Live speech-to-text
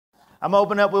I'm going to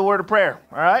open up with a word of prayer,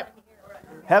 all right?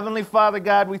 Heavenly Father,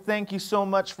 God, we thank you so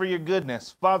much for your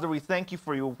goodness. Father, we thank you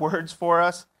for your words for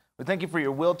us. We thank you for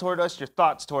your will toward us, your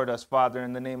thoughts toward us, Father,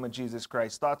 in the name of Jesus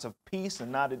Christ. Thoughts of peace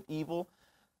and not of evil.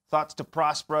 Thoughts to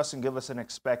prosper us and give us an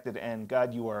expected end.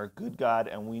 God, you are a good God,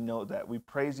 and we know that. We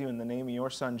praise you in the name of your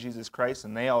Son, Jesus Christ.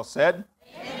 And they all said,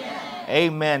 Amen.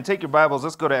 Amen. Take your Bibles.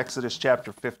 Let's go to Exodus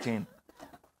chapter 15.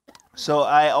 So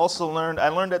I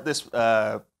learned at this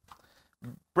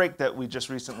break that we just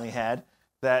recently had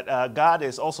that God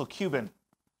is also Cuban.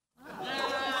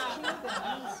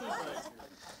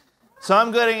 So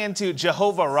I'm getting into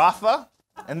Jehovah Rapha,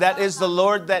 and that is the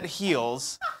Lord that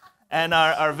heals. And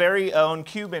our very own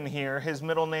Cuban here, his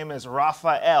middle name is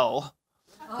Raphael,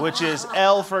 which is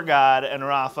L for God and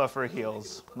Rapha for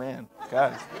heals. Man,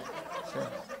 God.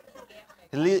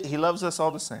 He loves us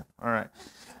all the same. All right.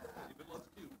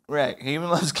 Right, he even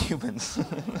loves Cubans.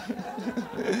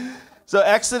 So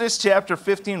Exodus chapter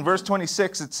 15, verse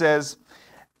 26, it says,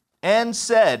 "And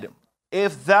said,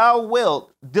 If thou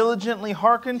wilt diligently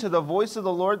hearken to the voice of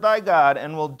the Lord thy God,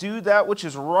 and will do that which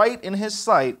is right in his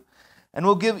sight, and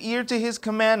will give ear to his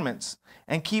commandments,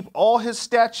 and keep all his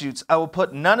statutes, I will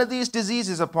put none of these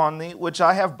diseases upon thee, which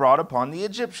I have brought upon the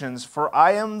Egyptians, for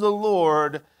I am the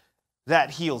Lord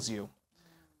that heals you."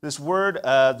 This word,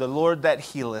 the Lord that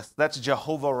healeth, that's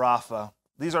Jehovah Rapha.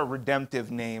 These are redemptive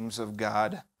names of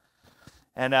God.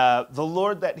 And the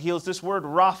Lord that heals, this word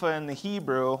Rapha in the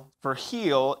Hebrew for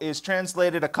heal is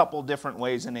translated a couple different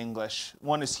ways in English.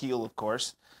 One is heal, of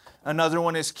course. Another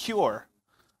one is cure.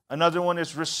 Another one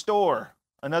is restore.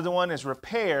 Another one is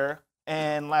repair.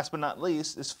 And last but not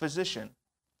least is physician.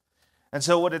 And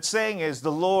so what it's saying is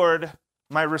the Lord,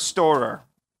 my restorer.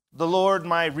 The Lord,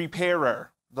 my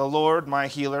repairer. The Lord, my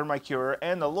healer, my curer.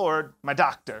 And the Lord, my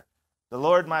doctor. The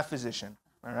Lord, my physician.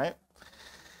 All right?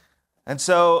 And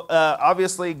so,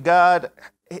 obviously, God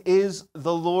is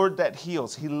the Lord that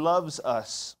heals. He loves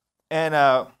us. And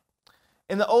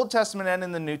in the Old Testament and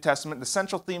in the New Testament, the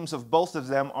central themes of both of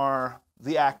them are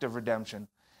the act of redemption.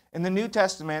 In the New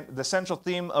Testament, the central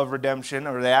theme of redemption,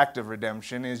 or the act of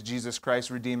redemption, is Jesus Christ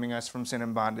redeeming us from sin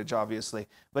and bondage, obviously.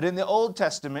 But in the Old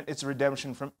Testament, it's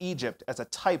redemption from Egypt as a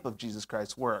type of Jesus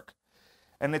Christ's work.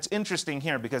 And it's interesting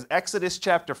here because Exodus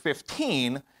chapter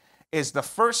 15 is the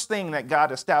first thing that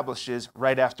God establishes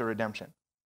right after redemption.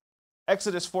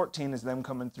 Exodus 14 is them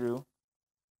coming through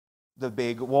the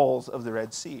big walls of the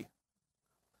Red Sea.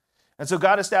 And so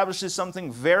God establishes something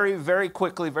very, very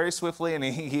quickly, very swiftly, and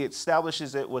he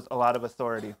establishes it with a lot of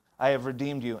authority. I have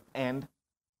redeemed you, and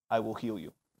I will heal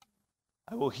you.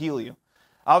 I will heal you.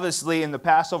 Obviously, in the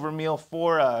Passover meal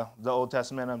for the Old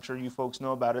Testament, I'm sure you folks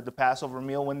know about it, the Passover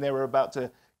meal when they were about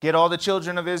to get all the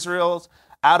children of Israel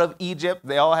out of Egypt,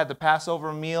 they all had the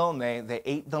Passover meal, and they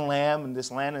ate the lamb, and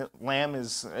this lamb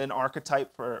is an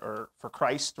archetype for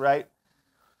Christ, right?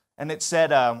 And it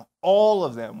said all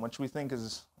of them, which we think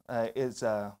is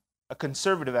a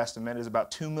conservative estimate, is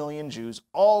about 2 million Jews,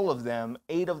 all of them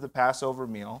ate of the Passover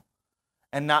meal,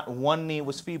 and not one knee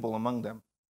was feeble among them.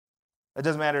 It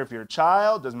doesn't matter if you're a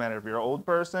child, doesn't matter if you're an old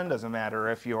person, doesn't matter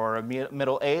if you're a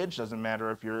middle age, doesn't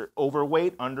matter if you're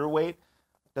overweight, underweight,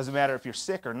 doesn't matter if you're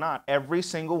sick or not. Every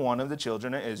single one of the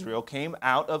children of Israel came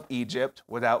out of Egypt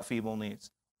without feeble knees.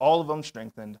 All of them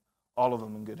strengthened, all of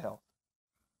them in good health.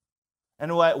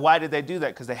 And why did they do that?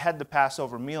 Because they had the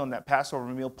Passover meal, and that Passover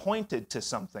meal pointed to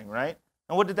something, right?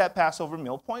 And what did that Passover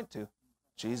meal point to?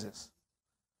 Jesus.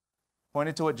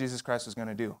 Pointed to what Jesus Christ was going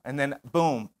to do. And then,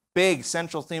 boom, big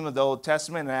central theme of the Old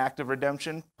Testament, an act of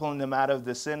redemption, pulling them out of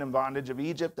the sin and bondage of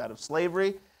Egypt, out of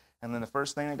slavery. And then the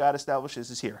first thing that God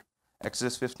establishes is here.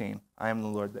 Exodus 15, I am the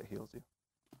Lord that heals you.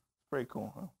 Pretty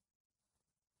cool, huh?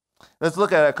 Let's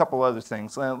look at a couple other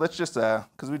things. Let's just,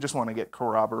 because we just want to get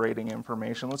corroborating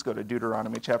information. Let's go to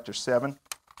Deuteronomy chapter 7.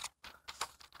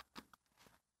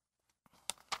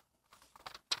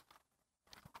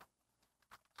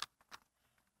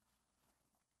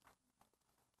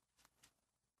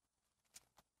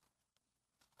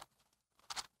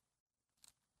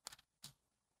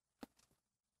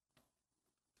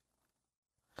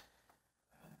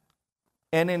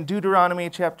 And in Deuteronomy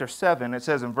chapter 7, it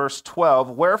says in verse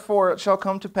 12, "Wherefore it shall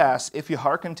come to pass, if you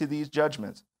hearken to these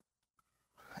judgments,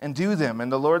 and do them,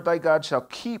 and the Lord thy God shall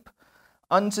keep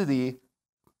unto thee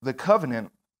the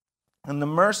covenant and the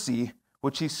mercy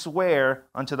which he sware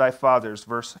unto thy fathers."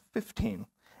 Verse 15.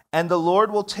 "And the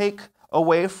Lord will take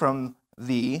away from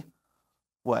thee,"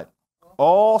 what?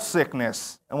 "All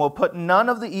sickness, and will put none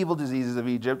of the evil diseases of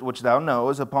Egypt, which thou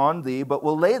knowest, upon thee, but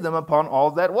will lay them upon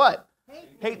all that" what?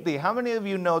 Hate thee. How many of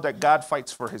you know that God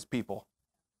fights for his people?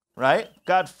 Right?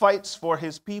 God fights for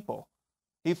his people.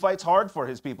 He fights hard for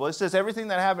his people. It says everything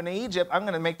that happened in Egypt, I'm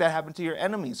going to make that happen to your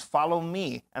enemies. Follow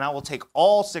me, and I will take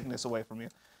all sickness away from you.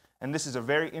 And this is a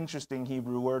very interesting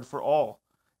Hebrew word for all.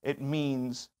 It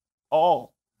means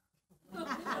all.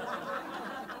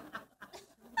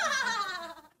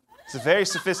 It's a very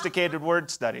sophisticated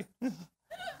word study.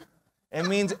 It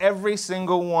means every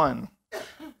single one.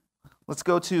 Let's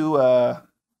go to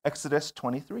Exodus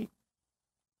 23.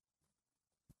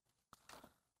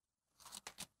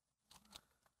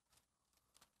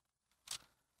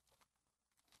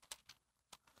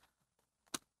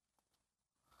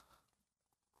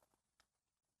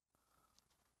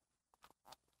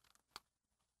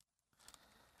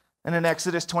 And in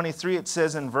Exodus 23, it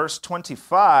says in verse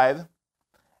 25,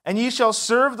 "And ye shall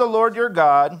serve the Lord your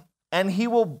God, and he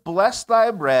will bless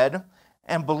thy bread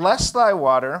and bless thy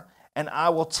water, and I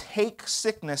will take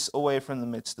sickness away from the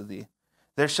midst of thee.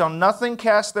 There shall nothing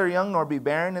cast their young nor be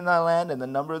barren in thy land, and the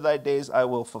number of thy days I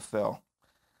will fulfill."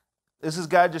 This is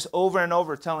God just over and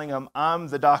over telling him, I'm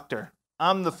the doctor.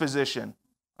 I'm the physician.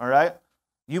 All right?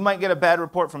 You might get a bad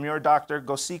report from your doctor.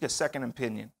 Go seek a second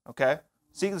opinion. Okay?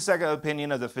 Seek the second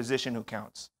opinion of the physician who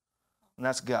counts. And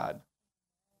that's God.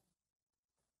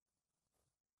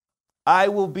 I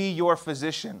will be your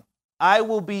physician. I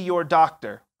will be your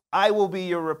doctor. I will be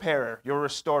your repairer, your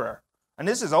restorer. And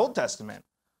this is Old Testament.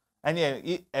 And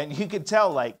you could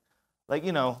tell,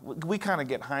 we kind of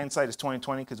get hindsight as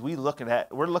 2020 because we're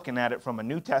looking at it from a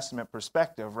New Testament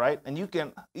perspective, right? And you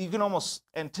can almost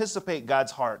anticipate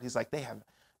God's heart. He's like, they have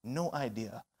no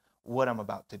idea what I'm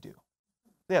about to do.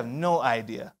 They have no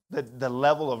idea the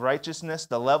level of righteousness,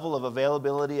 the level of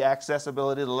availability,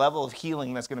 accessibility, the level of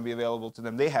healing that's going to be available to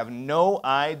them. They have no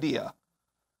idea.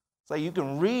 It's like you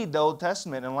can read the Old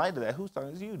Testament in light of that. Who's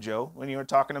talking to you, Joe, when you were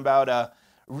talking about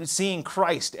seeing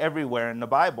Christ everywhere in the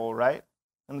Bible, right?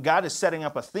 And God is setting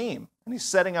up a theme, and he's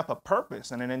setting up a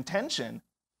purpose and an intention.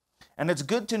 And it's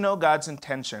good to know God's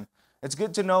intention. It's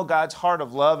good to know God's heart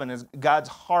of love and God's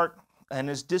heart and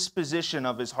his disposition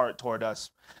of his heart toward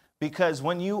us. Because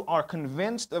when you are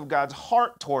convinced of God's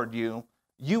heart toward you,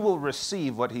 you will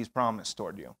receive what he's promised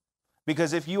toward you.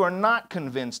 Because if you are not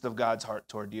convinced of God's heart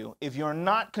toward you, if you're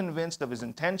not convinced of his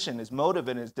intention, his motive,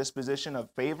 and his disposition of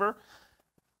favor,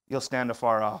 you'll stand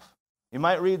afar off. You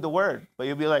might read the word, but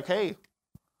you'll be like, hey,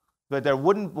 but there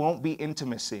won't be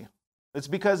intimacy. It's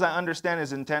because I understand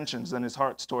his intentions and his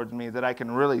hearts towards me that I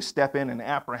can really step in and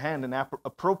apprehend and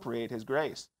appropriate his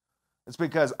grace. It's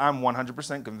because I'm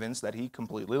 100% convinced that he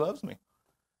completely loves me.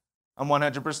 I'm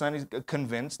 100%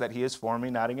 convinced that he is for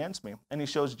me, not against me. And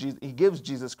he gives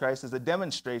Jesus Christ as a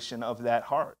demonstration of that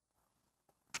heart.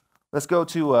 Let's go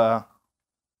to,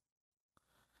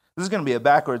 this is going to be a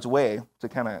backwards way to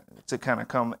kind of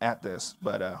come at this.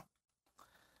 But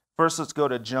first let's go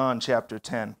to John chapter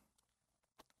 10.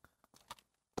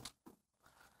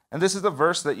 And this is a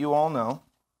verse that you all know.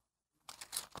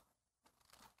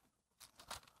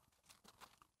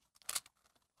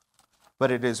 But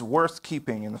it is worth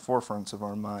keeping in the forefronts of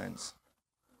our minds.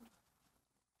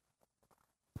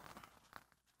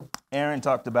 Aaron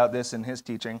talked about this in his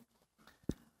teaching.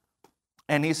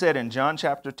 And he said in John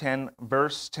chapter 10,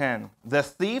 verse 10, "The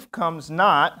thief comes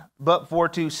not, but for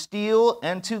to steal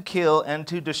and to kill and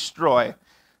to destroy."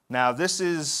 Now this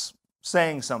is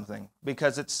saying something,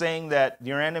 because it's saying that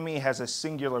your enemy has a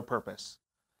singular purpose.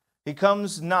 He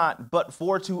comes not, but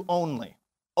for to only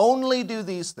do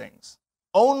these things.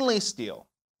 Only steal,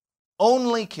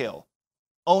 only kill,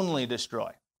 only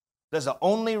destroy. That's the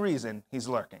only reason he's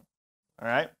lurking. All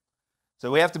right?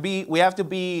 So we have to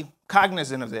be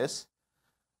cognizant of this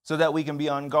so that we can be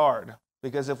on guard.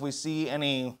 Because if we see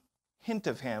any hint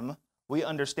of him, we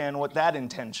understand what that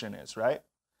intention is, right?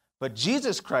 But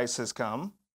Jesus Christ has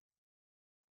come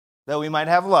that we might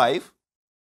have life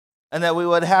and that we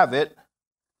would have it.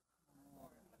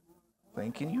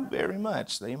 Thanking you very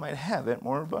much. That you might have it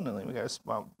more abundantly. We got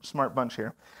a smart bunch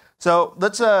here. So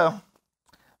let's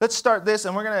start this,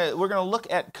 and we're gonna look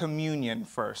at communion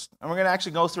first, and we're gonna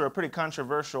actually go through a pretty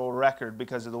controversial record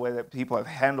because of the way that people have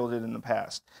handled it in the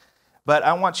past. But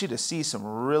I want you to see some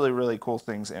really, really cool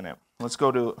things in it. Let's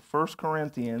go to 1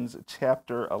 Corinthians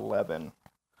chapter 11.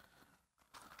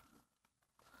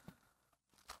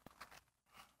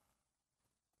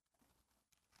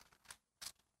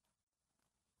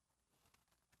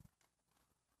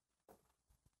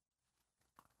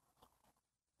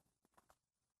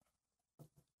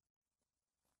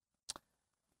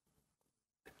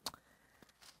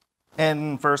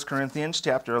 In 1 Corinthians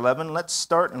chapter 11, let's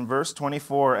start in verse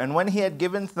 24. "And when he had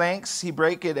given thanks, he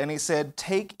brake it, and he said,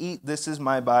 Take, eat, this is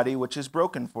my body, which is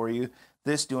broken for you.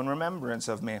 This do in remembrance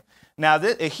of me. Now,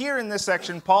 here in this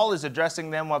section, Paul is addressing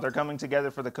them while they're coming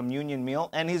together for the communion meal,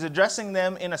 and he's addressing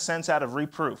them in a sense out of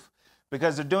reproof,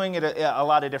 because they're doing it a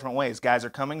lot of different ways. Guys are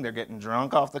coming, they're getting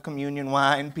drunk off the communion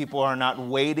wine. People are not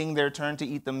waiting their turn to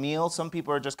eat the meal. Some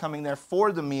people are just coming there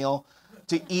for the meal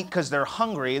to eat because they're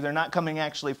hungry. They're not coming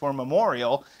actually for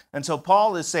memorial. And so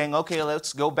Paul is saying, okay,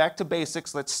 let's go back to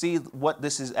basics. Let's see what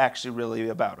this is actually really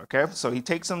about, okay? So he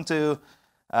takes them to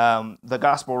the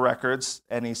gospel records,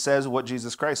 and he says what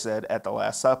Jesus Christ said at the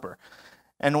Last Supper.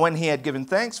 And when he had given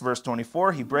thanks, verse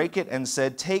 24, he brake it and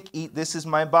said, take, eat, this is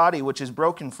my body, which is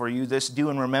broken for you. This do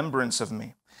in remembrance of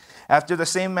me. After the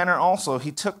same manner also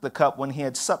he took the cup when he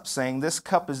had supped, saying, this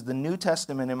cup is the New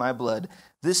Testament in my blood.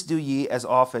 This do ye as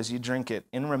oft as ye drink it,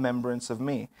 in remembrance of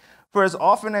me. For as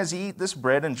often as ye eat this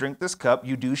bread and drink this cup,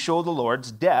 you do show the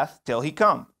Lord's death till he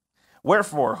come.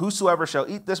 Wherefore, whosoever shall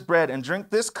eat this bread and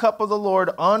drink this cup of the Lord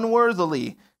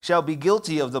unworthily shall be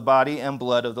guilty of the body and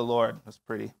blood of the Lord. That's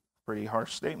pretty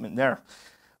harsh statement there.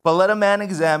 But let a man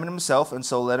examine himself, and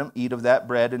so let him eat of that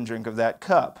bread and drink of that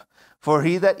cup. For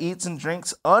he that eats and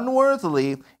drinks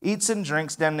unworthily eats and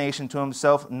drinks damnation to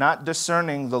himself, not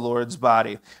discerning the Lord's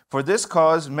body. For this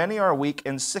cause many are weak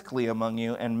and sickly among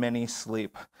you, and many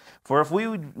sleep. For if we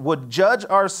would judge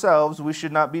ourselves, we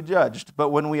should not be judged. But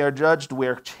when we are judged, we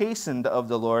are chastened of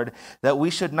the Lord, that we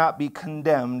should not be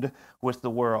condemned with the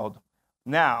world.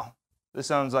 Now, this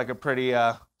sounds like a pretty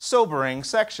sobering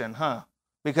section, huh?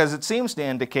 Because it seems to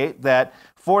indicate that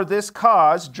for this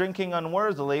cause, drinking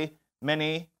unworthily,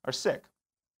 many are sick,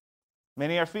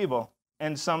 many are feeble,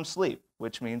 and some sleep,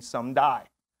 which means some die.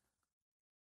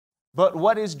 But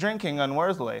what is drinking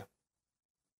unworthily?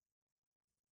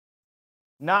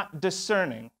 Not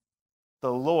discerning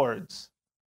the Lord's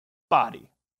body.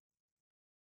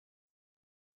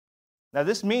 Now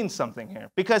this means something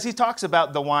here, because he talks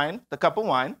about the wine, the cup of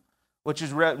wine, which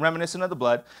is reminiscent of the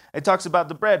blood. It talks about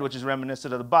the bread, which is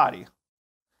reminiscent of the body.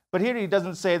 But here he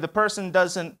doesn't say the person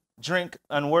doesn't drink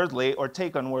unworthily or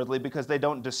take unworthily because they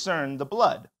don't discern the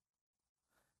blood. It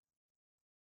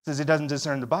says he doesn't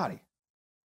discern the body.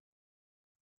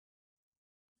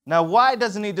 Now, why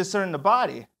doesn't he discern the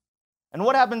body? And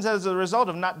what happens as a result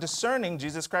of not discerning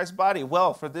Jesus Christ's body?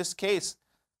 Well, for this case,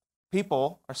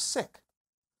 people are sick.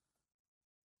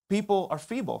 People are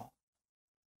feeble.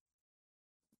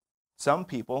 Some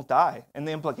people die. And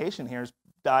the implication here is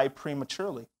die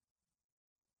prematurely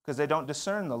because they don't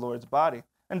discern the Lord's body.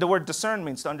 And the word discern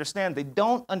means to understand. They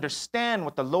don't understand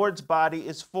what the Lord's body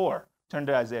is for. Turn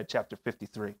to Isaiah chapter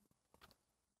 53.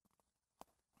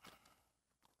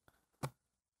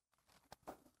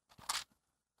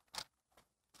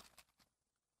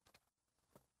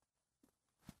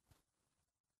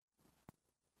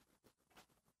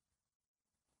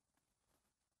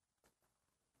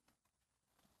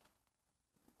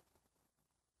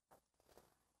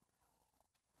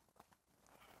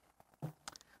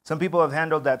 Some people have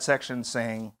handled that section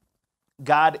saying,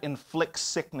 God inflicts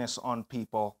sickness on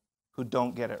people who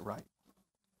don't get it right.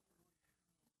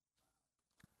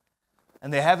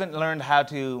 And they haven't learned how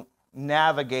to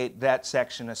navigate that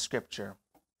section of Scripture.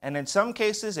 And in some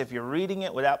cases, if you're reading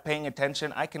it without paying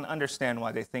attention, I can understand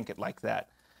why they think it like that.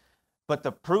 But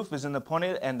the proof is in the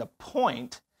point, and the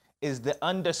point is the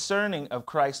undiscerning of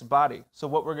Christ's body. So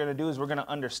what we're going to do is we're going to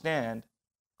understand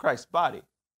Christ's body.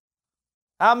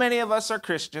 How many of us are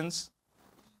Christians?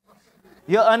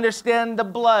 You'll understand the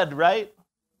blood, right?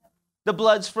 The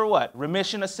blood's for what?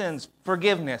 Remission of sins,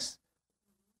 forgiveness.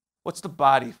 What's the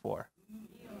body for?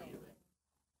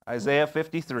 Isaiah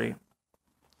 53.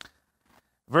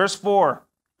 Verse 4.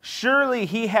 Surely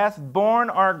he hath borne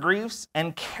our griefs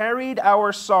and carried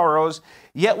our sorrows,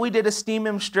 yet we did esteem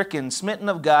him stricken, smitten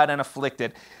of God, and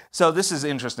afflicted. So this is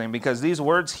interesting because these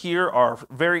words here are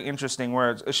very interesting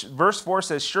words. Verse 4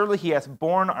 says, surely he hath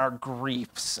borne our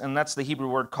griefs. And that's the Hebrew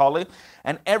word kali.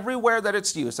 And everywhere that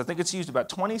it's used, I think it's used about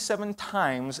 27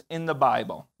 times in the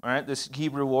Bible, all right, this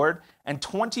Hebrew word. And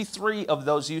 23 of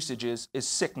those usages is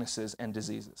sicknesses and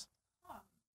diseases.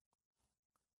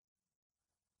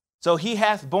 So he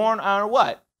hath borne our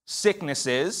what?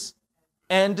 Sicknesses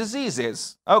and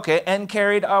diseases. Okay, and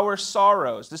carried our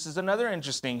sorrows. This is another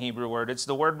interesting Hebrew word. It's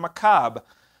the word makab.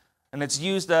 And it's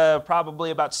used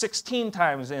probably about 16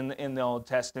 times in the Old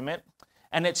Testament.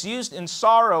 And it's used in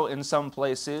sorrow in some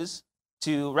places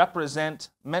to represent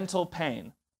mental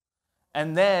pain.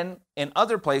 And then in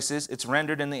other places, it's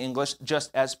rendered in the English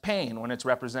just as pain when it's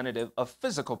representative of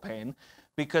physical pain.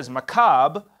 Because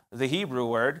makab, the Hebrew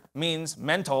word, means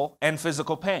mental and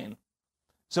physical pain.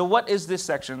 So what is this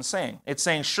section saying? It's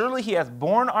saying, surely he hath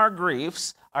borne our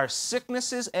griefs. our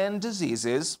sicknesses and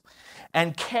diseases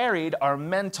and carried our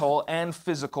mental and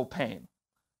physical pain.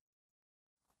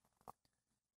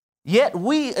 Yet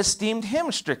we esteemed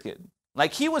him stricken,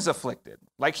 like he was afflicted,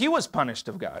 like he was punished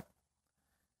of God,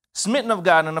 smitten of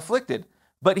God and afflicted.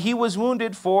 But he was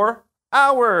wounded for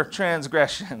our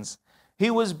transgressions.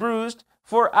 He was bruised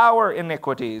for our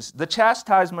iniquities. The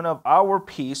chastisement of our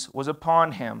peace was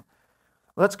upon him.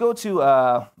 Let's go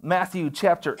to Matthew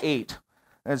chapter 8.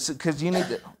 Because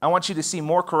I want you to see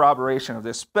more corroboration of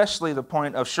this, especially the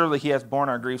point of surely he has borne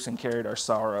our griefs and carried our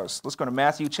sorrows. Let's go to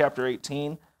Matthew chapter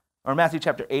 18, or Matthew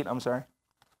chapter 8, I'm sorry.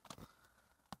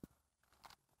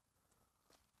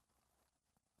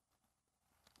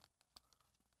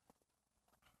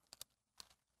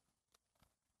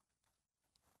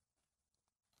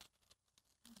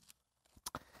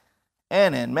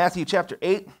 And in Matthew chapter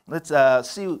 8, let's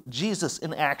see Jesus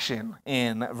in action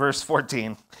in verse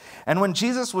 14. And when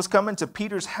Jesus was come into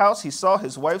Peter's house, he saw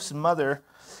his wife's mother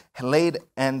laid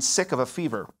and sick of a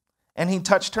fever. And he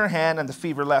touched her hand, and the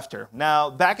fever left her. Now,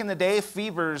 back in the day,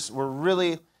 fevers were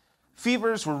really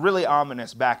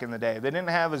ominous back in the day. They didn't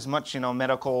have as much,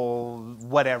 medical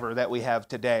whatever that we have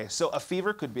today. So a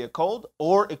fever could be a cold,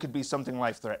 or it could be something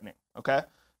life-threatening, okay?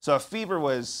 So a fever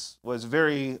was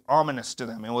very ominous to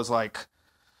them. It was like,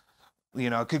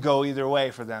 it could go either way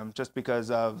for them just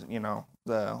because of,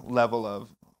 the level of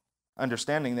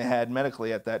understanding they had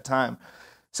medically at that time.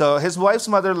 So his wife's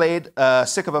mother laid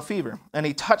sick of a fever, and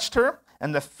he touched her,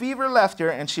 and the fever left her,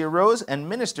 and she arose and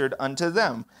ministered unto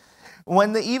them.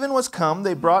 When the even was come,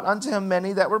 they brought unto him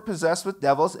many that were possessed with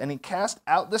devils, and he cast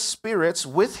out the spirits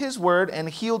with his word and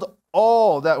healed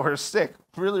all that were sick.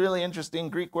 Really, really interesting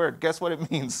Greek word. Guess what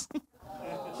it means?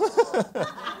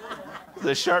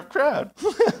 The sharp crowd.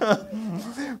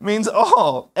 Means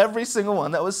all, every single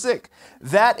one that was sick.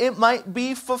 That it might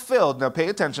be fulfilled. Now pay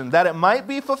attention. That it might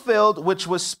be fulfilled, which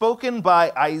was spoken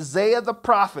by Isaiah the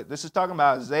prophet. This is talking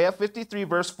about Isaiah 53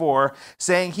 verse 4,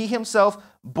 saying he himself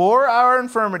bore our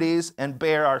infirmities and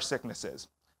bare our sicknesses.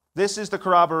 This is the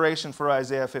corroboration for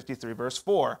Isaiah 53 verse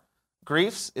 4.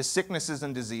 Griefs is sicknesses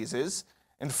and diseases.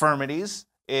 Infirmities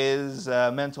is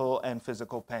mental and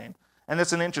physical pain. And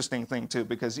that's an interesting thing, too,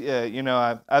 because,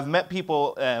 I've met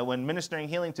people when ministering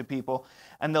healing to people,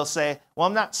 and they'll say, well,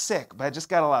 I'm not sick, but I just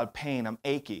got a lot of pain. I'm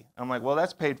achy. I'm like, well,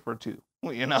 that's paid for, too,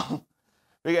 Because,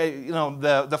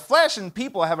 the flesh and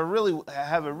people have a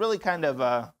really kind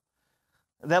of,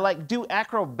 they like do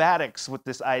acrobatics with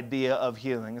this idea of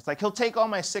healing. It's like, he'll take all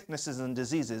my sicknesses and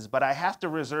diseases, but I have to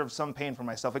reserve some pain for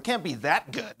myself. It can't be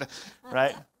that good,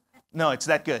 right? No, it's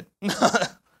that good.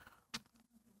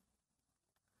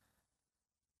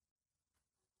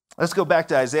 Let's go back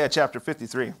to Isaiah chapter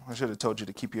 53. I should have told you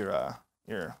to keep your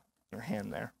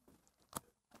hand there.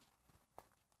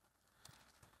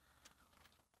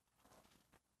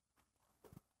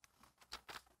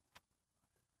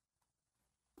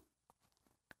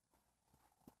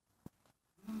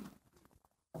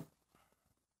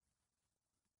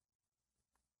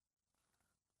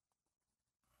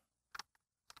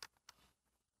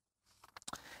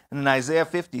 And in Isaiah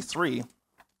 53,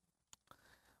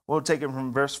 we'll take it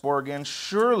from verse 4 again.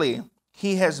 Surely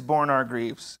he has borne our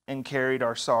griefs and carried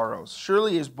our sorrows.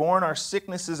 Surely he has borne our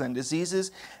sicknesses and diseases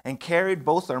and carried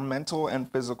both our mental and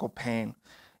physical pain.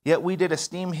 Yet we did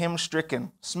esteem him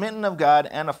stricken, smitten of God,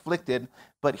 and afflicted.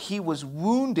 But he was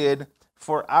wounded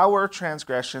for our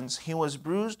transgressions. He was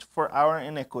bruised for our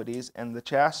iniquities, and the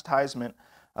chastisement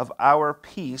of our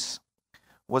peace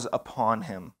was upon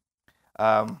him.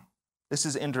 This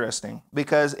is interesting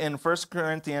because in 1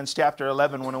 Corinthians chapter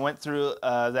 11, when I went through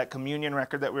that communion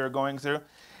record that we were going through,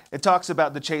 it talks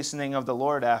about the chastening of the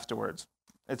Lord afterwards.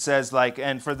 It says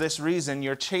and for this reason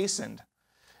you're chastened.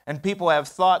 And people have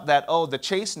thought that, the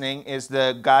chastening is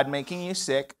the God making you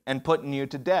sick and putting you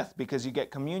to death because you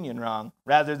get communion wrong,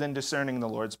 rather than discerning the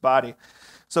Lord's body.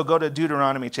 So go to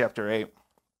Deuteronomy chapter 8.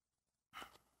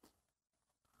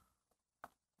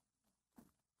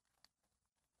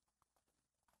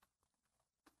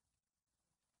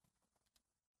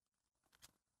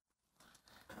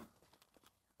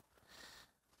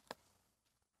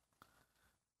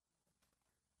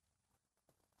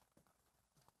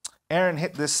 Aaron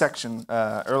hit this section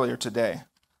earlier today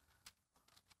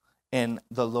in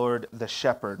the Lord the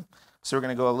Shepherd. So we're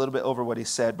going to go a little bit over what he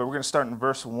said, but we're going to start in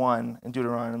verse 1 in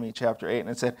Deuteronomy chapter 8. And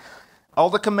it said, all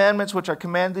the commandments which I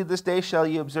command thee this day shall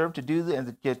ye observe to do,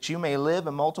 and that you may live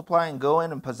and multiply and go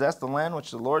in and possess the land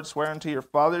which the Lord sware unto your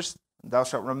fathers. Thou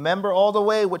shalt remember all the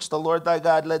way which the Lord thy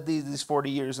God led thee these 40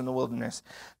 years in the wilderness,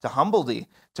 to humble thee,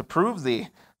 to prove thee,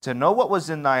 to know what was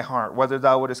in thy heart, whether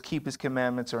thou wouldest keep his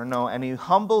commandments or no. And he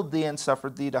humbled thee and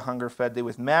suffered thee to hunger, fed thee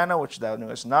with manna, which thou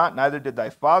knewest not, neither did thy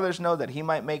fathers know, that he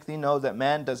might make thee know that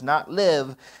man does not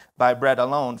live by bread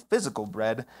alone, physical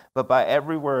bread, but by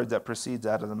every word that proceeds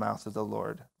out of the mouth of the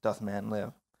Lord doth man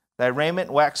live. Thy raiment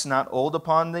waxed not old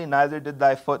upon thee, neither did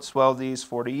thy foot swell these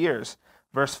 40 years.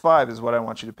 Verse 5 is what I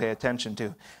want you to pay attention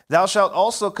to. Thou shalt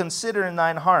also consider in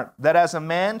thine heart, that as a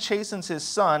man chastens his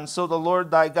son, so the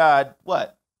Lord thy God,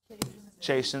 what?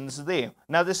 Chastens thee.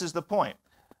 Now this is the point.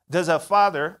 Does a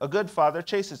father, a good father,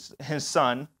 chasten his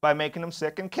son by making him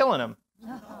sick and killing him?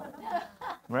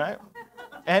 Right?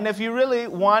 And if you really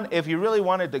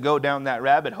wanted to go down that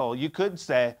rabbit hole, you could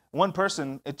say one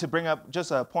person, to bring up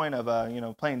just a point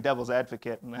of playing devil's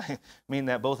advocate, and I mean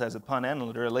that both as a pun and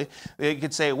literally. You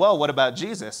could say, well, what about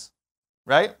Jesus,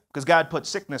 right? Because God put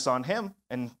sickness on him,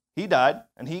 and he died,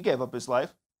 and he gave up his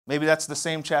life. Maybe that's the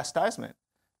same chastisement.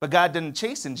 But God didn't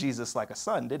chasten Jesus like a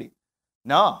son, did he?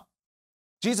 No.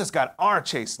 Jesus got our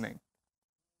chastening.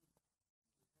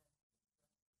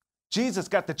 Jesus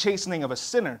got the chastening of a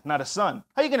sinner, not a son.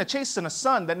 How are you going to chasten a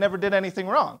son that never did anything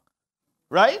wrong?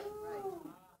 Right?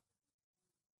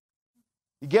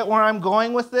 You get where I'm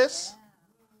going with this?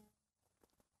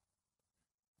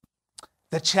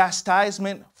 The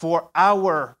chastisement for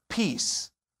our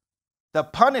peace. The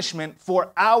punishment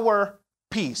for our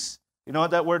peace. You know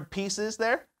what that word peace is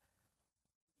there?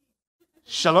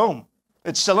 Shalom.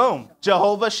 It's shalom.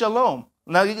 Jehovah shalom.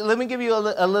 Now, let me give you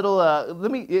a little,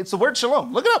 it's the word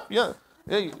shalom. Look it up. Yeah.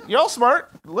 You're all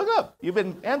smart. Look it up. You've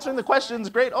been answering the questions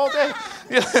great all day.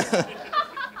 Yeah.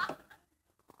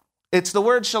 It's the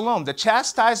word shalom, the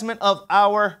chastisement of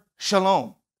our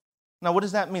shalom. Now, what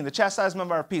does that mean? The chastisement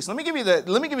of our peace. Let me give you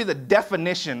the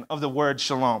definition of the word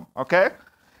shalom, okay?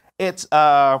 It's,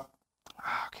 okay,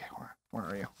 where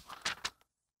are you?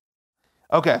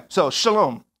 Okay, so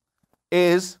shalom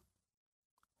is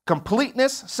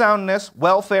completeness, soundness,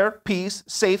 welfare, peace,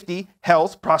 safety,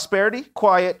 health, prosperity,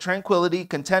 quiet, tranquility,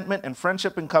 contentment, and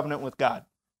friendship and covenant with God.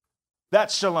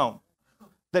 That's shalom.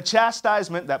 The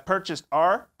chastisement that purchased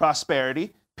our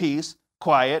prosperity, peace,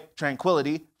 quiet,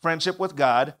 tranquility, friendship with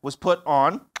God was put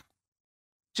on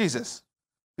Jesus.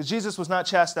 Because Jesus was not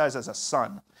chastised as a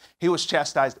son. He was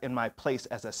chastised in my place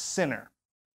as a sinner,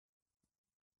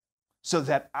 so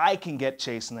that I can get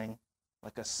chastening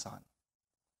like a son.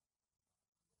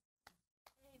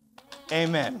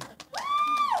 Amen.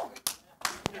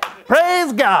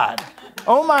 Praise God.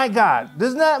 Oh my God.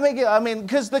 Doesn't that make it,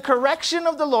 because the correction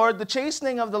of the Lord, the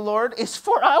chastening of the Lord is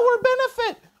for our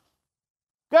benefit.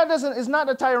 God is not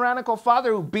a tyrannical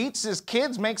father who beats his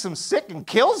kids, makes them sick, and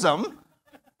kills them.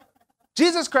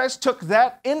 Jesus Christ took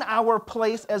that in our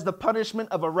place as the punishment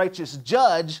of a righteous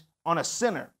judge on a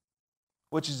sinner,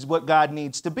 which is what God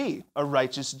needs to be, a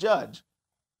righteous judge.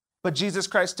 But Jesus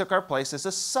Christ took our place as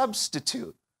a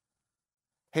substitute.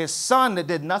 His son that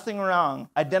did nothing wrong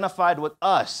identified with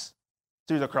us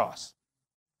through the cross.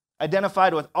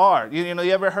 Identified with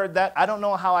you ever heard that? I don't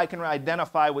know how I can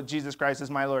identify with Jesus Christ as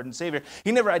my Lord and Savior.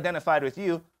 He never identified with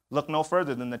you. Look no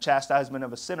further than the chastisement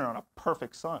of a sinner on a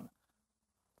perfect son.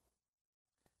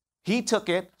 He took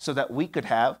it so that we could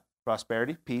have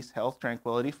prosperity, peace, health,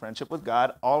 tranquility, friendship with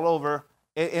God, all over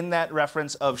in that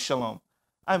reference of shalom.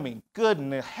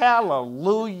 Goodness,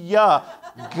 hallelujah,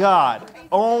 God.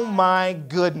 Oh my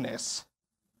goodness.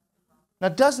 Now,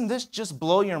 doesn't this just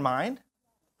blow your mind?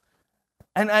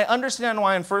 And I understand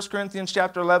why in 1 Corinthians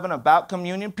chapter 11 about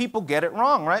communion, people get it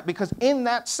wrong, right? Because in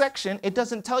that section, it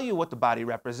doesn't tell you what the body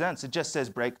represents. It just says,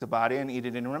 break the body and eat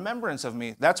it in remembrance of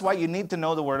me. That's why you need to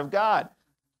know the Word of God.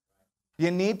 You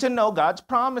need to know God's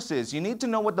promises. You need to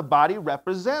know what the body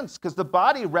represents, because the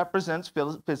body represents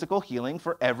physical healing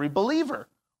for every believer.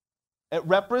 It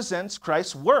represents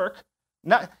Christ's work.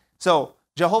 So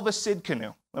Jehovah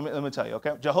Sidkenu, let me tell you,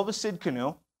 okay? Jehovah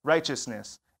Sidkenu,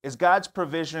 righteousness, is God's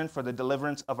provision for the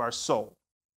deliverance of our soul.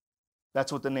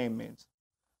 That's what the name means.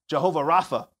 Jehovah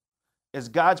Rapha is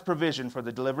God's provision for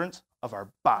the deliverance of our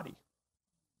body.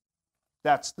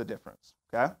 That's the difference,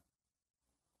 okay?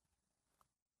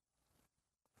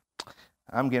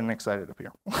 I'm getting excited up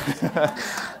here.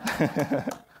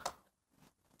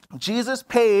 Jesus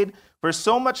paid for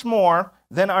so much more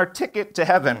than our ticket to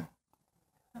heaven.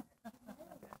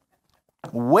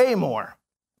 Way more.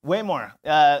 Way more.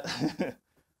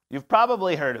 You've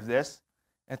probably heard of this.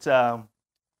 It's an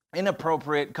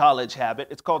inappropriate college habit.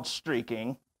 It's called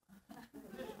streaking.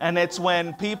 And it's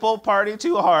when people party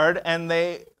too hard and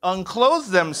they unclothe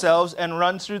themselves and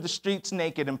run through the streets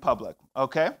naked in public,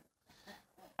 okay?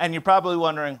 And you're probably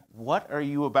wondering, what are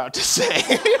you about to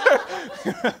say?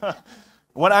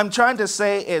 What I'm trying to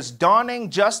say is donning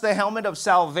just the helmet of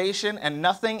salvation and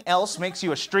nothing else makes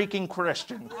you a streaking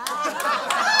Christian.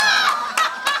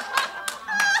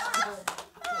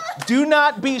 Do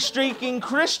not be streaking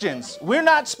Christians. We're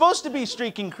not supposed to be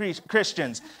streaking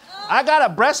Christians. I got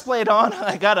a breastplate on.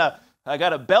 I got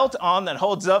a belt on that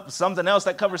holds up something else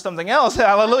that covers something else.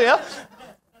 Hallelujah.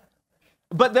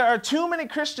 But there are too many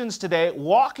Christians today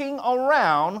walking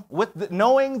around with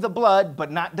knowing the blood but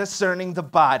not discerning the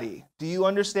body. Do you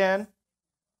understand?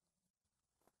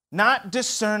 Not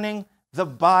discerning the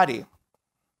body.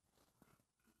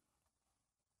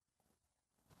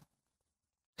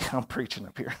 I'm preaching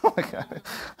up here. Oh my God.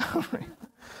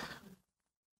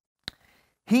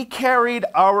 He carried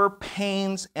our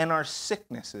pains and our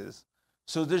sicknesses.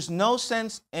 So there's no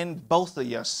sense in both of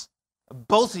you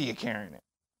carrying it.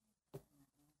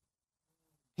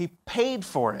 He paid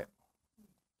for it.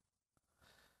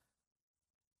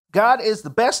 God is the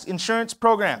best insurance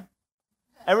program.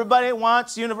 Everybody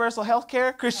wants universal health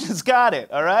care. Christians got it,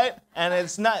 all right?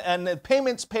 And the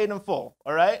payment's paid in full,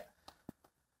 all right?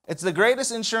 It's the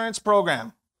greatest insurance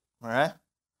program, all right?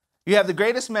 You have the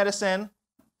greatest medicine.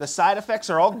 The side effects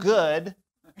are all good.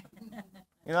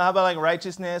 You know, how about like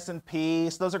righteousness and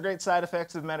peace? Those are great side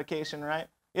effects of medication, right?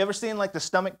 You ever seen like the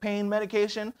stomach pain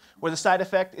medication where the side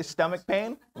effect is stomach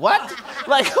pain? What?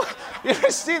 Like, you ever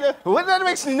see that? That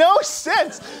makes no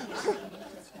sense.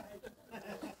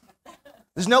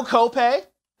 There's no copay.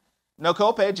 No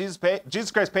copay.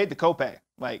 Jesus Christ paid the copay.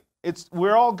 Like,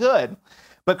 we're all good.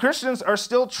 But Christians are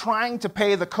still trying to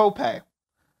pay the copay.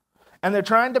 And they're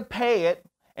trying to pay it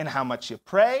in how much you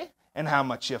pray, and how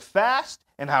much you fast,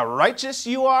 and how righteous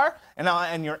you are,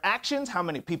 and your actions, how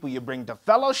many people you bring to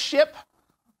fellowship,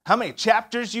 how many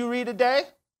chapters you read a day.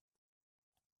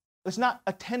 It's not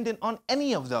attendant on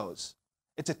any of those.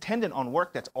 It's attendant on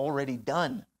work that's already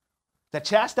done. The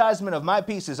chastisement of my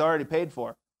peace is already paid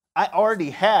for. I already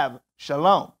have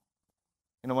shalom.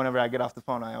 You know, whenever I get off the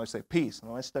phone, I always say peace. And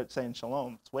when I start saying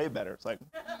shalom, it's way better. It's like,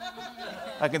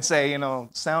 I can say, you know,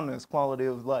 soundness, quality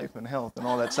of life, and health, and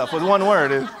all that stuff with one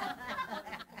word.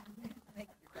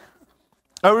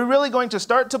 Are we really going to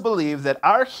start to believe that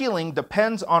our healing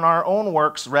depends on our own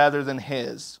works rather than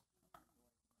His?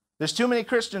 There's too many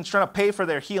Christians trying to pay for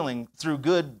their healing through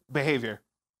good behavior.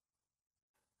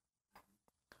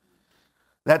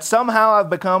 That somehow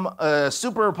I've become a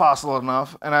super apostle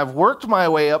enough, and I've worked my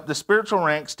way up the spiritual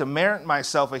ranks to merit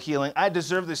myself a healing. I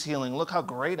deserve this healing. Look how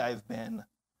great I've been.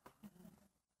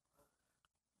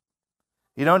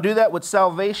 You don't do that with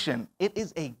salvation. It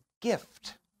is a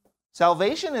gift.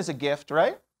 Salvation is a gift,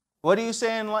 right? What do you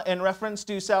say in reference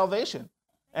to salvation?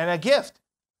 And a gift.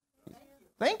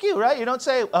 Thank you, right? You don't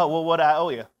say, oh, well, what I owe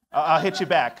you. I'll hit you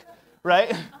back,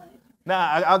 right?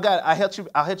 Nah,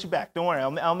 I'll hit you back. Don't worry.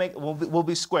 We'll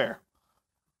be square.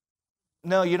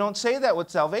 No, you don't say that with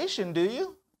salvation, do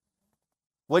you?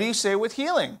 What do you say with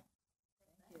healing?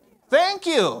 Thank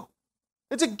you.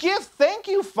 It's a gift. Thank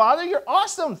you, Father. You're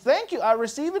awesome. Thank you. I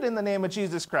receive it in the name of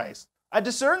Jesus Christ. I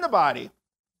discern the body.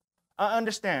 I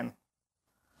understand.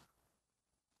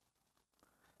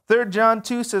 3 John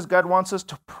 2 says God wants us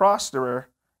to prosper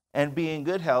and be in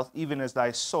good health, even as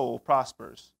thy soul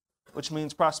prospers, which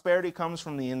means prosperity comes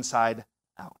from the inside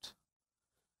out.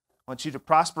 I want you to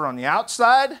prosper on the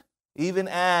outside, even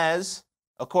as,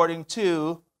 according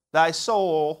to, thy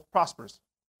soul prospers.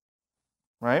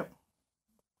 Right?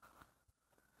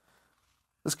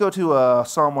 Let's go to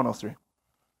Psalm 103.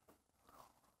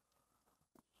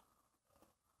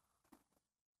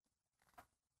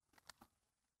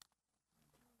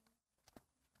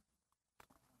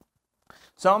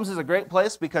 Psalms is a great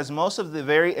place because most of the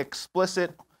very explicit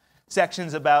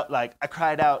sections about, like, I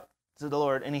cried out to the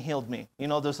Lord and He healed me. You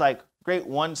know, there's like great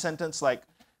one sentence, like,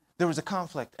 there was a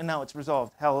conflict and now it's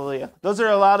resolved. Hallelujah. A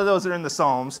lot of those are in the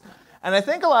Psalms. And I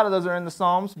think a lot of those are in the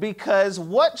Psalms because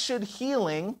what should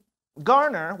healing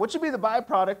garner? What should be the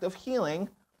byproduct of healing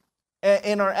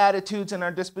in our attitudes and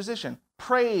our disposition?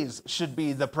 Praise should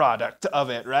be the product of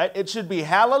it, right? It should be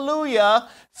hallelujah.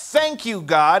 Thank you,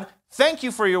 God. Thank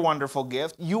you for your wonderful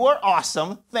gift. You are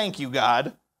awesome. Thank you,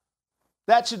 God.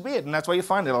 That should be it. And that's why you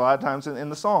find it a lot of times in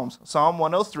the Psalms. Psalm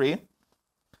 103.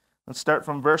 Let's start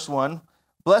from verse 1.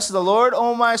 Bless the Lord,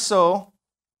 O my soul.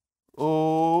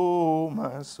 O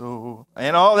my soul.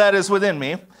 And all that is within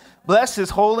me. Bless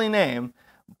His holy name.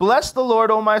 Bless the Lord,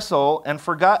 O my soul, and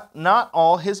forget not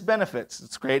all His benefits.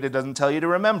 It's great. It doesn't tell you to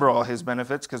remember all His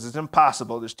benefits because it's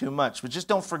impossible. There's too much. But just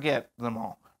don't forget them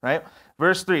all. Right?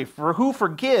 Verse 3, for who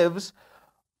forgives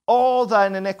all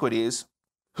thine iniquities,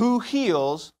 who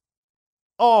heals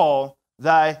all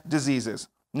thy diseases.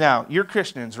 Now, you're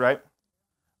Christians, right?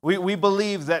 We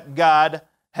believe that God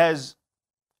has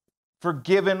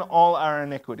forgiven all our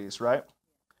iniquities, right?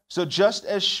 So just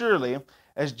as surely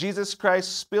as Jesus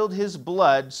Christ spilled his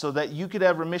blood so that you could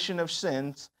have remission of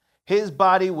sins, his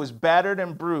body was battered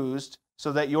and bruised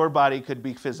so that your body could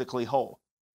be physically whole.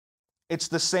 It's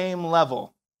the same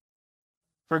level.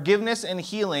 Forgiveness and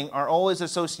healing are always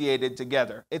associated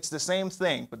together. It's the same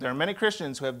thing, but there are many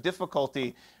Christians who have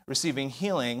difficulty receiving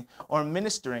healing or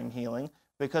ministering healing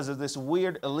because of this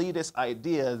weird elitist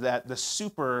idea that the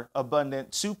super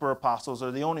abundant super apostles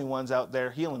are the only ones out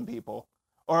there healing people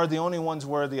or are the only ones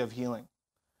worthy of healing.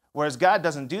 Whereas God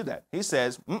doesn't do that. He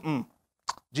says,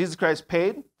 Jesus Christ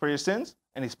paid for your sins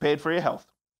and he's paid for your health.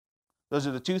 Those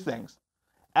are the two things.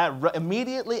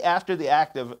 Immediately after the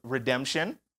act of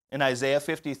redemption in Isaiah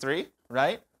 53,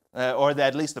 right? Or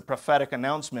at least the prophetic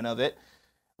announcement of it,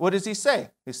 what does he say?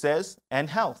 He says, and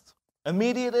health.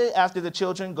 Immediately after the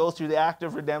children go through the act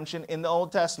of redemption in the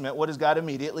Old Testament, what does God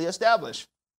immediately establish?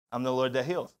 I'm the Lord that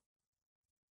heals.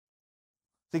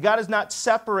 See, God is not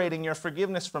separating your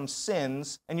forgiveness from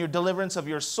sins and your deliverance of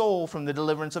your soul from the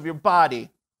deliverance of your body.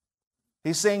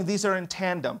 He's saying these are in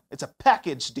tandem. It's a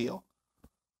package deal.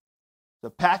 It's a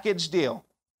package deal.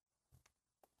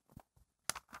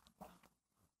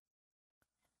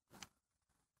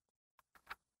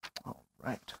 All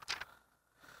right.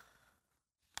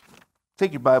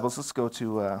 Take your Bibles. Let's go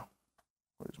to,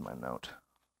 where's my note?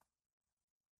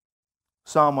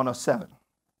 Psalm 107.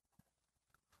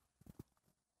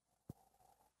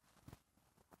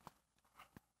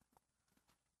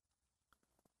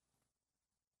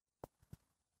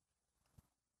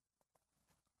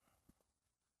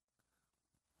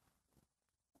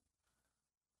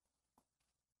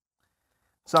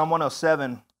 Psalm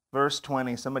 107, verse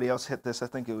 20. Somebody else hit this. I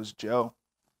think it was Joe.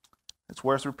 It's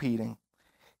worth repeating.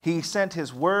 He sent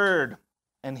his word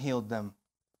and healed them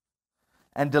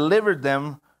and delivered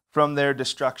them from their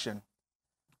destruction.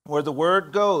 Where the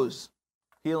word goes,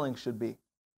 healing should be.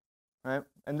 Right?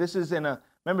 And this is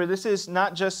remember, this is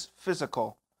not just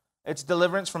physical. It's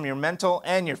deliverance from your mental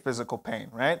and your physical pain,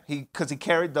 right? Because he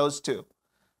carried those two.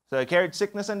 So he carried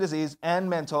sickness and disease and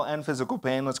mental and physical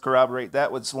pain. Let's corroborate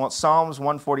that with Psalms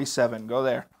 147. Go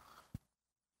there.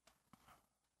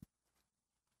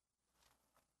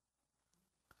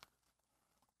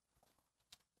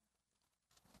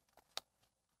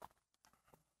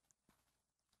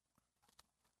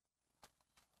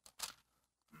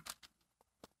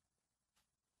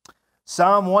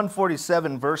 Psalm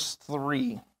 147, verse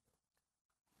 3. Is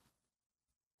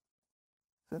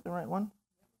that the right one?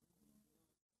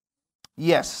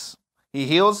 Yes. He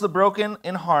heals the broken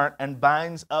in heart and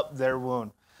binds up their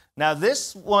wound. Now,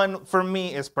 this one for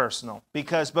me is personal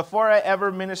because before I ever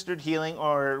ministered healing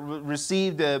or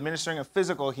received the ministering of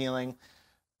physical healing,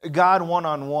 God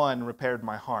one-on-one repaired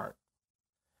my heart.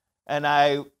 And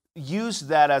I used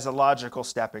that as a logical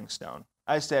stepping stone.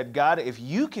 I said, God, if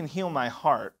you can heal my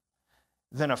heart,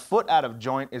 then a foot out of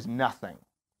joint is nothing.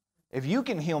 If you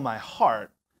can heal my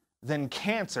heart, then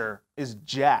cancer is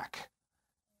jack.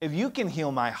 If you can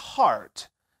heal my heart,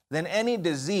 then any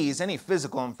disease, any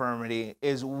physical infirmity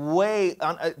is way,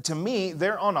 to me,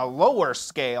 they're on a lower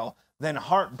scale than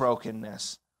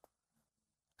heartbrokenness.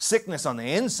 Sickness on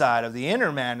the inside of the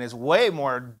inner man is way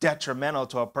more detrimental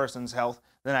to a person's health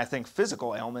than I think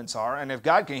physical ailments are. And if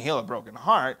God can heal a broken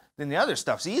heart, then the other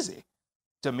stuff's easy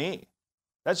to me.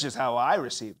 That's just how I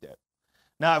received it.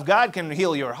 Now, if God can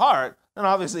heal your heart, then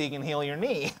obviously he can heal your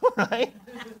knee, right?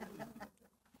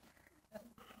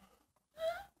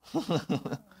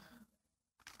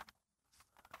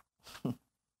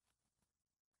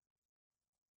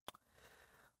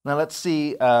 Now let's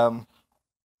see, let's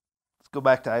go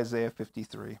back to Isaiah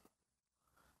 53.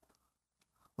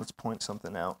 Let's point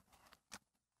something out.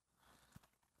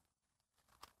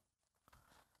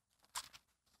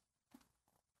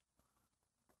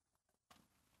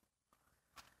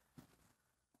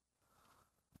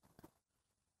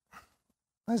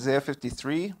 Isaiah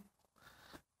 53,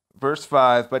 verse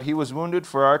 5, but he was wounded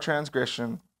for our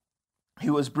transgression, he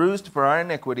was bruised for our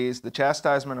iniquities, the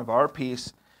chastisement of our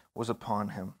peace was upon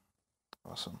him.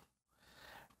 Awesome.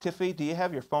 Tiffy, do you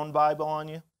have your phone Bible on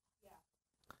you? Yeah.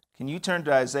 Can you turn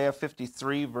to Isaiah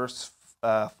 53, verse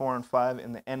 4 and 5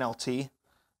 in the NLT?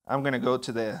 I'm going to go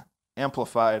to the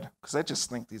Amplified, because I just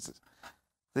think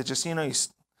they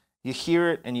just, you hear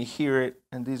it,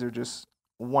 and these are just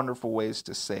wonderful ways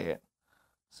to say it.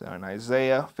 So in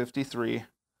Isaiah 53,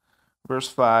 verse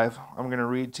 5, I'm going to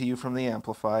read to you from the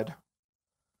Amplified.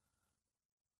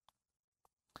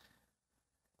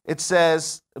 It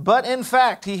says, but in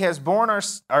fact he has borne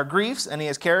our griefs and he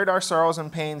has carried our sorrows and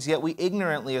pains, yet we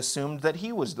ignorantly assumed that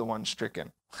he was the one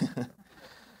stricken.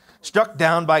 Struck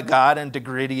down by God and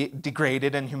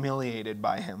degraded and humiliated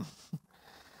by him.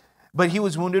 But he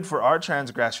was wounded for our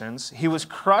transgressions. He was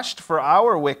crushed for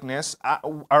our wickedness,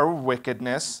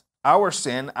 our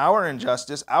sin, our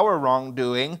injustice, our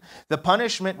wrongdoing. The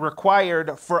punishment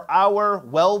required for our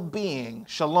well-being,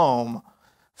 shalom,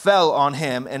 fell on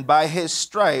him, and by his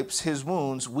stripes, his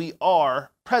wounds, we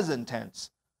are, present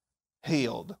tense,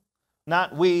 healed.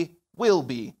 Not we will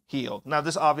be healed. Now,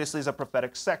 this obviously is a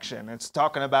prophetic section. It's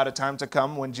talking about a time to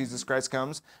come when Jesus Christ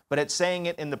comes, but it's saying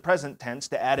it in the present tense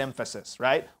to add emphasis,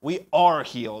 right? We are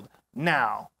healed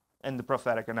now in the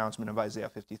prophetic announcement of Isaiah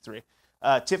 53.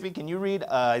 Tiffany, can you read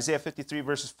Isaiah 53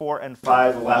 verses 4 and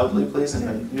 5 loudly, please, in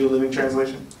the New Living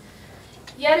Translation?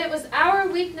 Yet it was our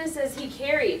weaknesses he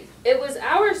carried. It was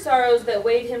our sorrows that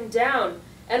weighed him down.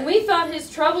 And we thought his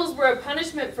troubles were a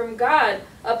punishment from God,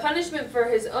 a punishment for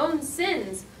his own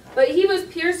sins. But he was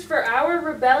pierced for our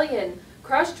rebellion,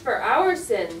 crushed for our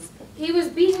sins. He was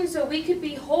beaten so we could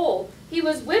be whole. He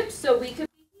was whipped so we could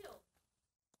be healed.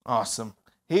 Awesome.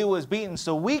 He was beaten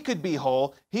so we could be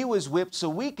whole. He was whipped so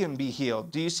we can be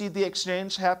healed. Do you see the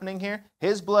exchange happening here?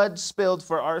 His blood spilled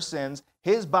for our sins.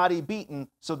 His body beaten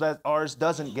so that ours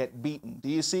doesn't get beaten. Do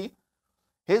you see?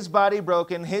 His body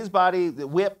broken, his body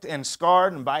whipped and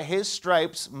scarred, and by his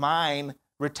stripes, mine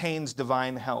retains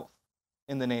divine health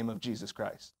in the name of Jesus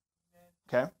Christ.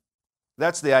 Okay?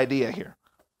 That's the idea here.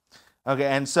 Okay,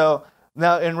 and so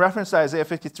now in reference to Isaiah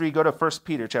 53, go to 1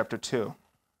 Peter chapter 2.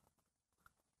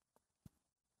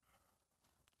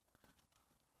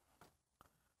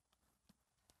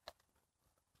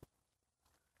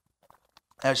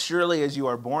 As surely as you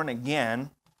are born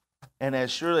again, and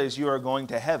as surely as you are going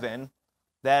to heaven,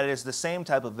 that is the same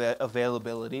type of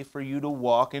availability for you to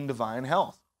walk in divine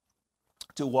health,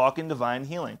 to walk in divine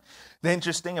healing. The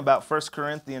interesting about 1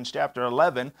 Corinthians chapter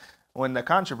 11, when the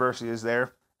controversy is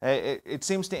there, it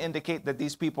seems to indicate that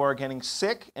these people are getting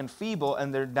sick and feeble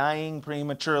and they're dying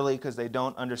prematurely because they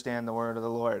don't understand the word of the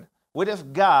Lord. What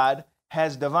if God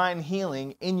has divine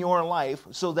healing in your life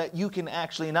so that you can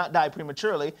actually not die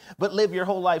prematurely, but live your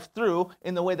whole life through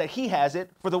in the way that he has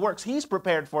it for the works he's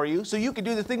prepared for you so you can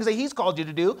do the things that he's called you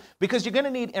to do, because you're going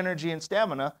to need energy and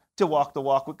stamina to walk the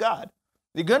walk with God.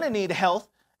 You're going to need health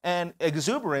and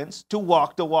exuberance to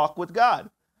walk the walk with God.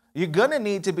 You're going to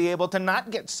need to be able to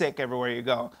not get sick everywhere you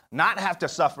go, not have to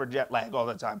suffer jet lag all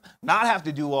the time, not have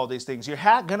to do all these things. You're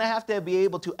going to have to be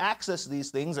able to access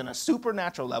these things on a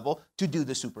supernatural level to do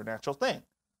the supernatural thing,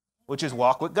 which is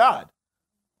walk with God.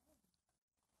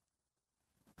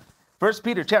 1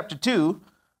 Peter chapter 2,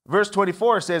 verse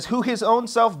 24 says, who his own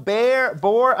self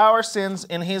bore our sins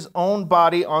in his own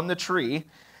body on the tree,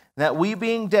 that we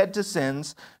being dead to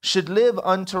sins should live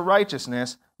unto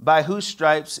righteousness, by whose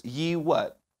stripes ye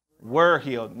what? Were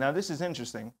healed. Now this is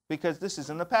interesting because this is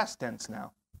in the past tense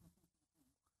now.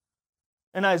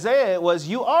 In Isaiah it was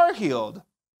you are healed.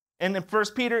 And in 1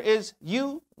 Peter is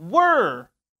you were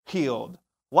healed.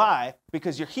 Why?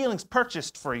 Because your healing's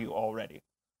purchased for you already.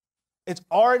 It's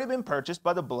already been purchased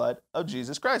by the blood of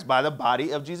Jesus Christ, by the body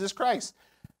of Jesus Christ.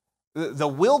 The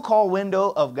will call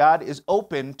window of God is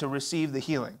open to receive the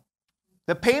healing.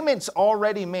 The payment's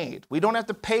already made. We don't have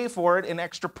to pay for it in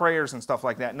extra prayers and stuff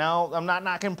like that. Now, I'm not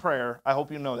knocking prayer. I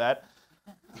hope you know that.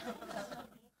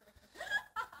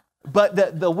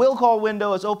 But the will call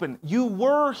window is open. You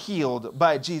were healed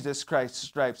by Jesus Christ's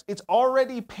stripes. It's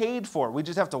already paid for. We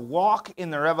just have to walk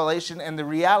in the revelation and the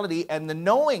reality and the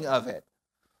knowing of it.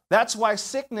 That's why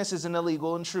sickness is an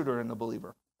illegal intruder in the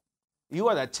believer. You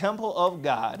are the temple of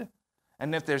God.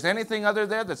 And if there's anything other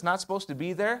there that's not supposed to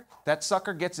be there, that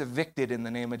sucker gets evicted in the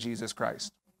name of Jesus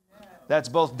Christ. That's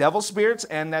both devil spirits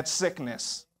and that's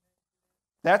sickness.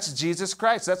 That's Jesus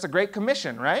Christ. That's the Great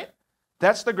Commission, right?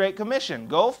 That's the Great Commission.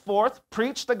 Go forth,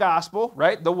 preach the gospel,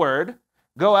 right? The word.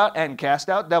 Go out and cast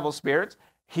out devil spirits.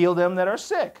 Heal them that are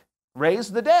sick.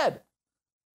 Raise the dead.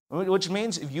 Which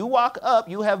means if you walk up,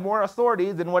 you have more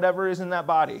authority than whatever is in that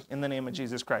body in the name of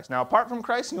Jesus Christ. Now, apart from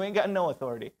Christ, you ain't got no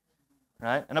authority.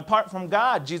 Right? And apart from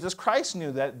God, Jesus Christ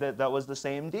knew that was the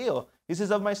same deal. He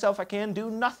says, of myself I can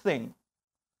do nothing.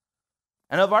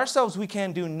 And of ourselves we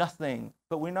can do nothing.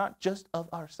 But we're not just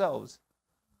of ourselves.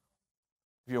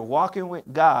 If you're walking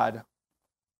with God,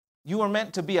 you are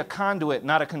meant to be a conduit,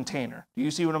 not a container. Do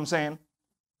you see what I'm saying?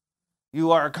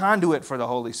 You are a conduit for the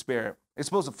Holy Spirit. It's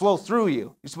supposed to flow through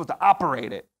you. You're supposed to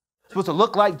operate it. It's supposed to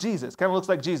look like Jesus. Kind of looks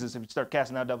like Jesus if you start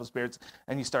casting out devil spirits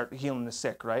and you start healing the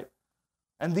sick, right?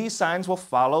 And these signs will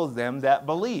follow them that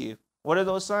believe. What are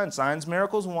those signs? Signs,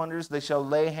 miracles, wonders. They shall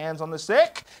lay hands on the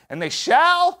sick, and they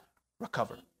shall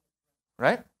recover.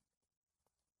 Right?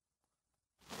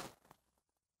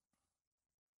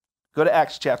 Go to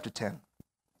Acts chapter 10.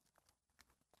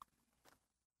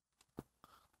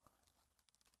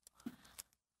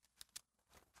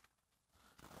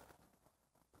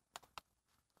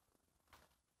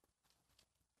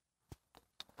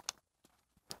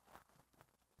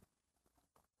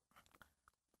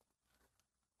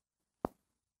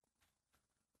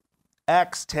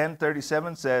 Acts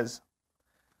 10:37 says,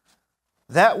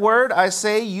 "That word I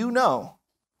say you know,"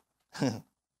 and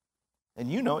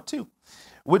you know it too,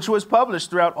 "which was published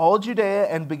throughout all Judea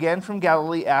and began from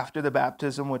Galilee after the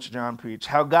baptism which John preached,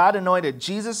 how God anointed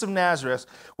Jesus of Nazareth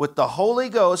with the Holy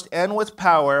Ghost and with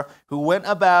power, who went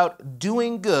about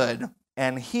doing good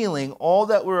and healing all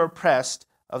that were oppressed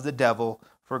of the devil,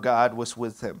 for God was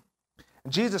with him."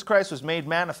 And Jesus Christ was made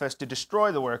manifest to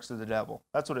destroy the works of the devil.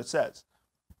 That's what it says.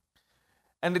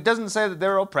 And it doesn't say that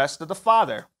they're oppressed of the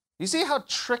Father. You see how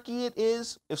tricky it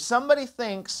is? If somebody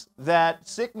thinks that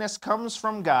sickness comes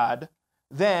from God,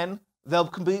 then they'll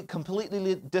be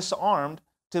completely disarmed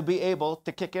to be able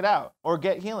to kick it out or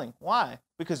get healing. Why?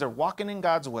 Because they're walking in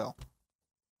God's will.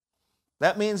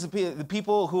 That means the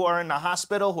people who are in the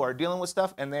hospital, who are dealing with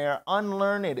stuff, and they are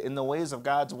unlearned in the ways of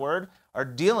God's word, are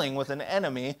dealing with an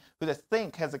enemy who they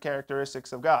think has the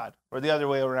characteristics of God, or the other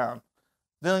way around.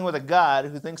 Dealing with a God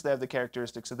who thinks they have the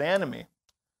characteristics of the enemy.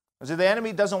 So the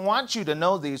enemy doesn't want you to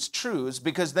know these truths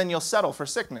because then you'll settle for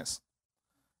sickness.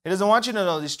 He doesn't want you to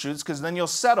know these truths because then you'll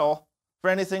settle for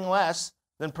anything less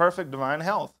than perfect divine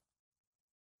health.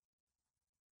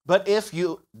 But if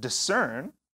you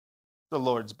discern the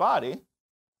Lord's body,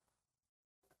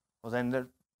 well then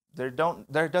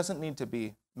there doesn't need to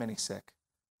be many sick,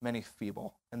 many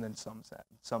feeble, and then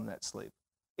some that sleep.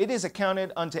 It is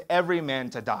accounted unto every man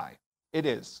to die. It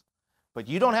is. But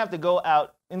you don't have to go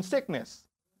out in sickness.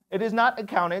 It is not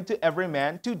accounted to every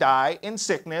man to die in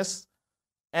sickness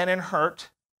and in hurt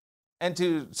and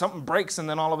to something breaks and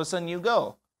then all of a sudden you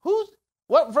go.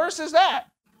 What verse is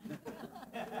that?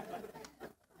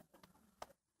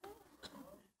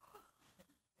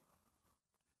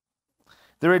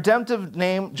 The redemptive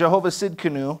name Jehovah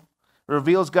Sidkenu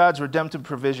reveals God's redemptive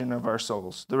provision of our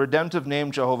souls. The redemptive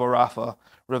name Jehovah Rapha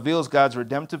reveals God's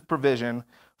redemptive provision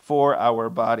for our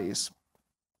bodies.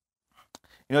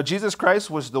 You know, Jesus Christ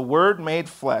was the Word made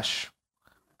flesh.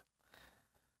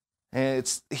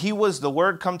 And he was the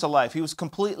Word come to life. He was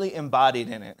completely embodied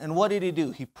in it. And what did he do?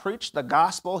 He preached the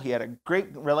gospel. He had a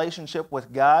great relationship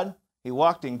with God. He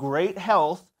walked in great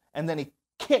health. And then he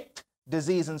kicked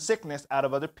disease and sickness out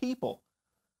of other people.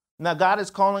 Now, God is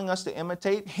calling us to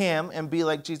imitate him and be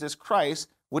like Jesus Christ,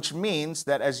 which means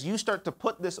that as you start to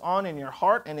put this on in your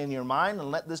heart and in your mind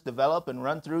and let this develop and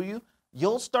run through you,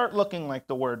 you'll start looking like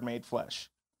the Word made flesh.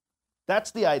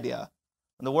 That's the idea.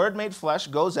 And the Word made flesh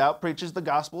goes out, preaches the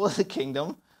gospel of the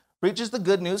kingdom, preaches the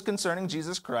good news concerning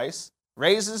Jesus Christ,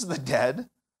 raises the dead,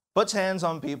 puts hands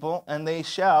on people, and they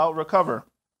shall recover.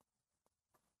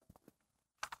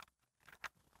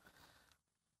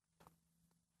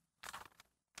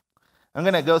 I'm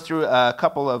going to go through a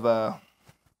couple of,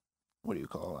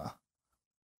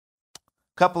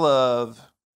 couple of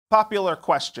popular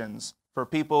questions for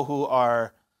people who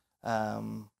are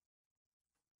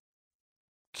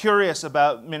curious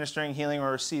about ministering healing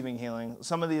or receiving healing.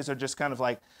 Some of these are just kind of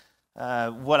like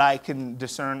what I can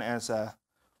discern as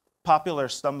popular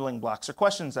stumbling blocks or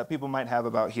questions that people might have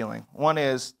about healing. One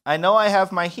is, I know I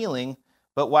have my healing,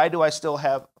 but why do I still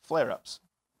have flare-ups?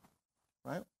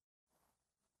 Right?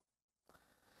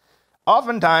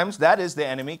 Oftentimes, that is the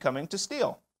enemy coming to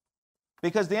steal.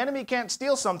 Because the enemy can't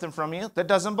steal something from you that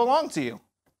doesn't belong to you.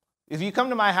 If you come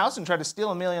to my house and try to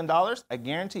steal $1 million, I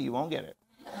guarantee you won't get it.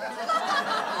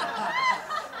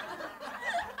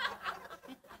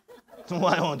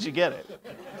 Why won't you get it?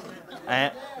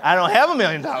 I don't have $1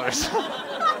 million.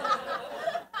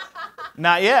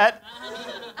 Not yet.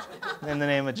 In the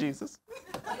name of Jesus.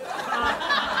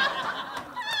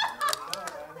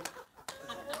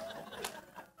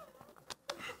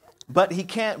 But he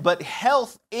can't, but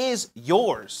health is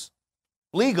yours.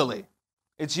 Legally,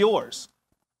 it's yours.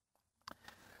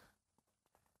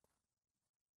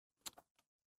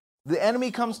 The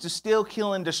enemy comes to steal,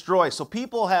 kill, and destroy. So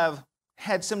people have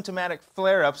had symptomatic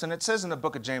flare-ups, and it says in the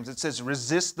book of James, it says,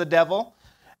 resist the devil,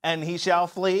 and he shall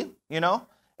flee. You know,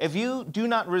 if you do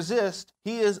not resist,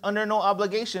 he is under no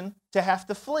obligation to have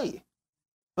to flee.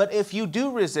 But if you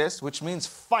do resist, which means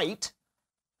fight,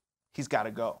 he's got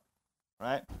to go,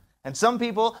 right? And some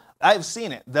people, I've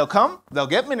seen it. They'll come, they'll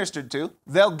get ministered to,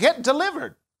 they'll get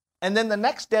delivered. And then the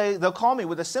next day, they'll call me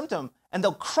with a symptom, and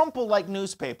they'll crumple like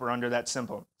newspaper under that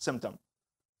symptom.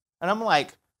 And I'm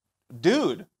like,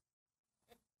 dude,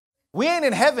 We ain't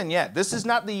in heaven yet. This is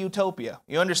not the utopia.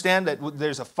 You understand that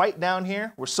there's a fight down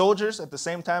here. We're soldiers at the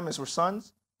same time as we're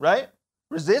sons, right?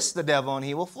 Resist the devil and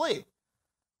he will flee.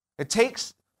 It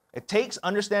takes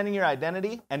understanding your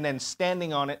identity and then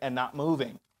standing on it and not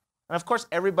moving. And of course,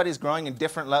 everybody's growing in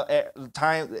different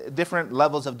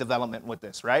levels of development with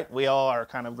this, right? We all are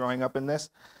kind of growing up in this.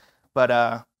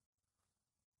 But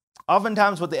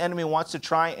oftentimes what the enemy wants to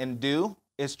try and do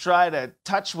is try to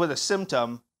touch with a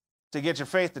symptom to get your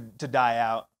faith to die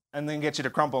out and then get you to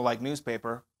crumple like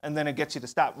newspaper. And then it gets you to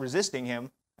stop resisting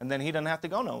him. And then he doesn't have to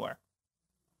go nowhere.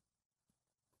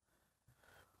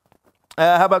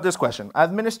 How about this question?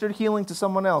 I've ministered healing to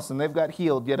someone else and they've got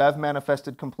healed, yet I've not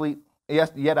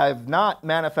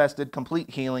manifested complete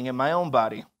healing in my own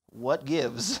body. What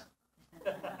gives?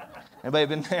 Anybody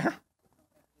been there?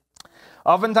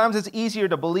 Oftentimes it's easier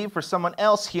to believe for someone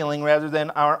else healing rather than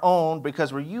our own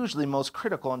because we're usually most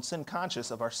critical and sin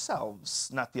conscious of ourselves,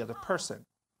 not the other person.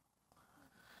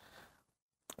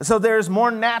 So there's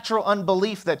more natural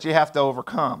unbelief that you have to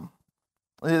overcome,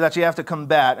 that you have to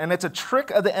combat. And it's a trick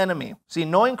of the enemy. See,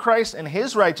 knowing Christ and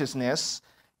his righteousness,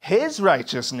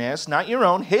 not your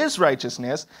own, his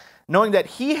righteousness, knowing that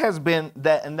he has been,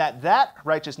 that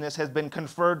righteousness has been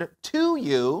conferred to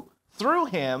you through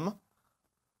him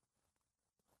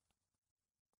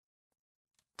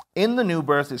in the new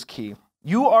birth is key.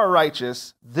 You are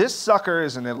righteous. This sucker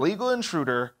is an illegal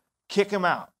intruder. Kick him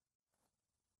out.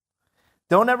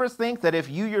 Don't ever think that if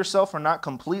you yourself are not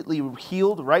completely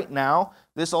healed right now,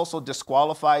 this also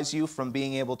disqualifies you from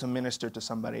being able to minister to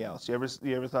somebody else. You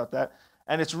ever thought that?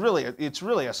 And it's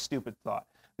really a stupid thought.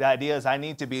 The idea is I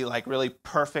need to be like really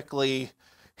perfectly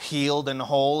healed and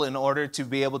whole in order to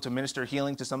be able to minister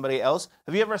healing to somebody else.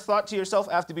 Have you ever thought to yourself,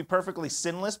 I have to be perfectly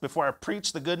sinless before I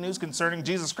preach the good news concerning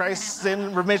Jesus Christ's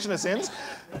remission of sins?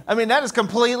 I mean, that is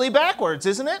completely backwards,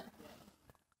 isn't it?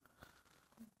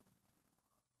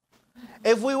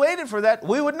 If we waited for that,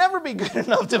 we would never be good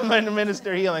enough to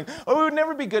minister healing, or we would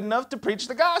never be good enough to preach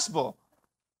the gospel.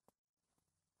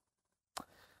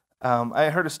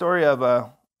 I heard a story of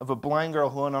a blind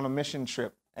girl who went on a mission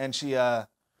trip, and she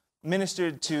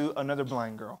ministered to another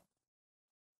blind girl.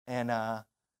 And I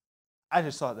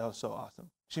just thought that was so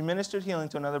awesome. She ministered healing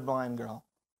to another blind girl,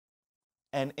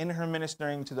 and in her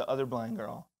ministering to the other blind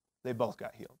girl, they both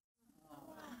got healed.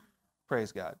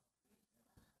 Praise God.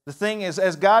 The thing is,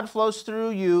 as God flows through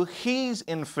you, he's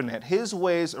infinite. His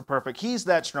ways are perfect. He's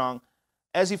that strong.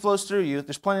 As he flows through you,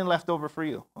 there's plenty left over for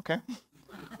you, okay?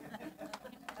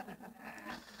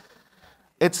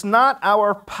 It's not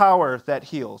our power that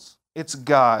heals. It's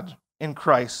God in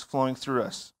Christ flowing through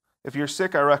us. If you're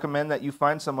sick, I recommend that you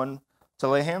find someone to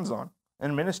lay hands on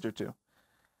and minister to.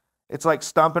 It's like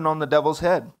stomping on the devil's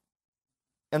head.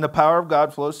 And the power of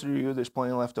God flows through you. There's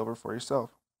plenty left over for yourself.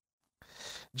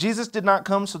 Jesus did not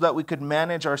come so that we could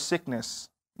manage our sickness,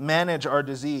 manage our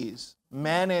disease,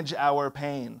 manage our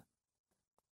pain,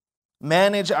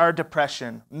 manage our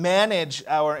depression, manage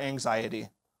our anxiety.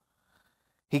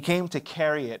 He came to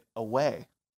carry it away.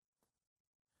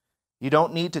 You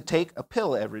don't need to take a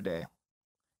pill every day.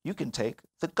 You can take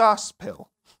the gospel.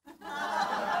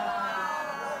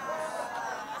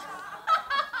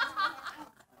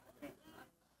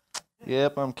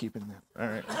 Yep, I'm keeping that. All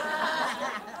right.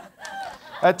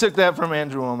 I took that from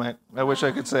Andrew Womack. I wish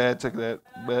I could say I took that,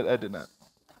 but I did not.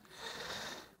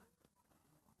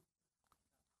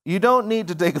 You don't need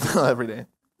to take a pill every day.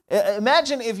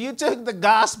 Imagine if you took the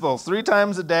gospel 3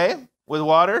 times a day with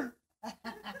water,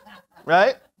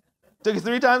 right? Took it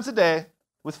 3 times a day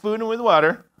with food and with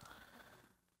water.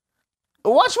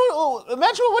 Imagine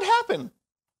what would happen,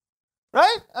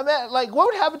 right? I mean, like, what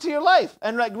would happen to your life?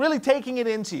 And like really taking it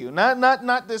into you,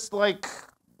 not this like.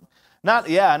 Not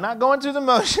going through the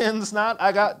motions,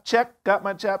 I got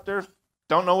my chapter,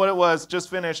 don't know what it was, just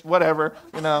finished, whatever,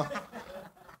 you know.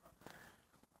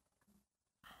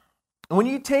 When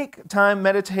you take time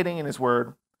meditating in his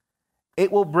word,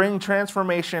 it will bring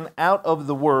transformation out of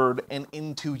the word and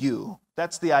into you.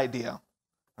 That's the idea,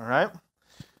 all right?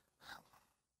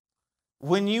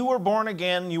 When you were born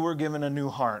again, you were given a new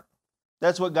heart.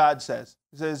 That's what God says.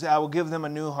 He says, I will give them a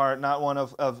new heart, not one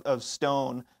of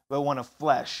stone, but one of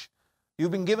flesh. You've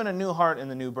been given a new heart in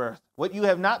the new birth. What you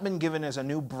have not been given is a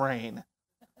new brain.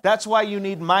 That's why you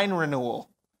need mind renewal.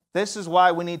 This is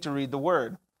why we need to read the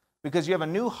word. Because you have a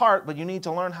new heart, but you need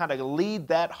to learn how to lead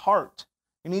that heart.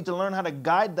 You need to learn how to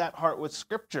guide that heart with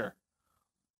Scripture.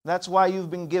 That's why you've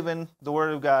been given the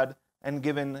word of God and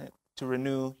given to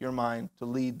renew your mind, to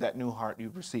lead that new heart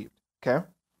you've received. Okay?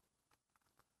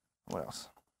 What else?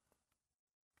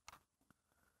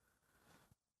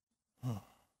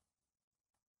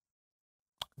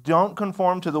 Don't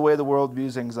conform to the way the world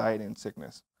views anxiety and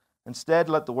sickness. Instead,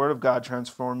 let the word of God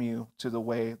transform you to the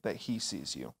way that he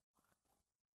sees you.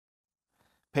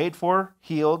 Paid for,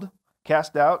 healed,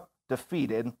 cast out,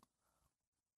 defeated.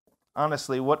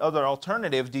 Honestly, what other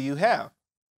alternative do you have?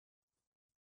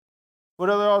 What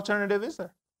other alternative is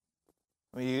there?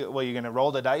 Well, you're going to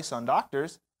roll the dice on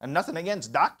doctors. And nothing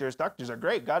against doctors. Doctors are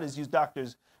great. God has used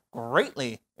doctors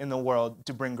greatly in the world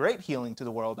to bring great healing to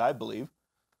the world, I believe.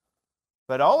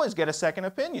 But always get a second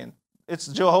opinion. It's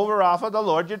Jehovah Rapha, the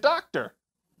Lord, your doctor.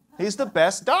 He's the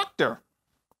best doctor.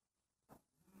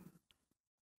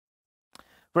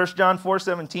 1 John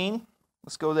 4:17.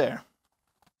 Let's go there.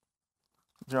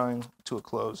 Drawing to a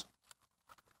close.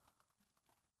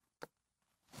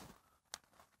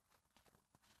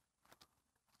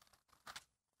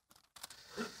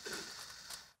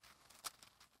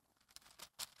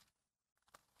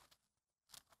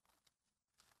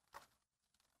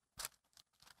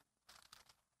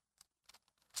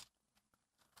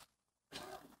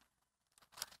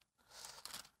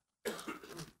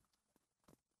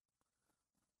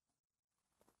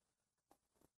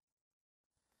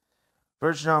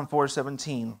 First John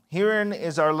 4:17. Herein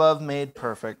is our love made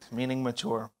perfect, meaning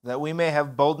mature, that we may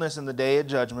have boldness in the day of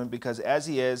judgment, because as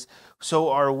he is, so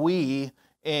are we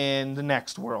in the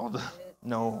next world.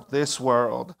 No, this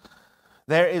world.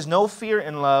 There is no fear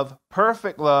in love.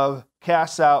 Perfect love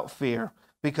casts out fear,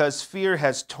 because fear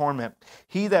has torment.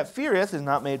 He that feareth is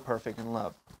not made perfect in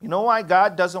love. You know why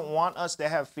God doesn't want us to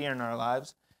have fear in our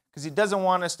lives? Because he doesn't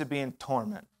want us to be in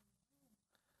torment.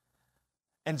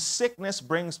 And sickness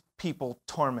brings people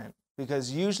torment, because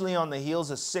usually on the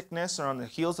heels of sickness or on the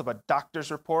heels of a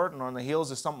doctor's report and on the heels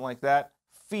of something like that,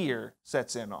 fear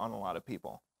sets in on a lot of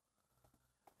people.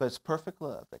 But it's perfect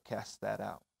love that casts that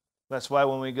out. That's why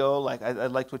when we go, like I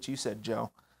liked what you said,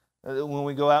 Joe, when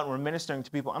we go out and we're ministering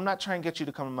to people, I'm not trying to get you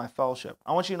to come to my fellowship.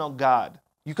 I want you to know God.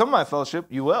 You come to my fellowship,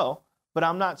 you will, but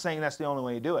I'm not saying that's the only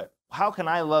way you do it. How can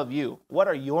I love you? What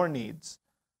are your needs?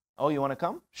 Oh, you want to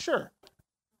come? Sure.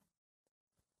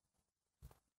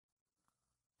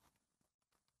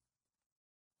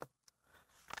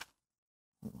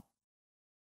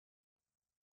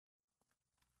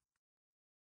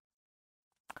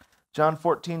 John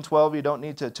 14:12, you don't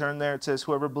need to turn there. It says,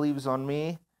 whoever believes on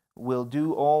me will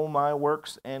do all my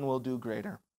works and will do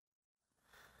greater.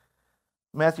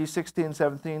 Matthew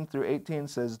 16:17 through 18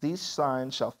 says, these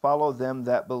signs shall follow them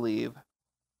that believe,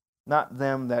 not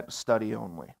them that study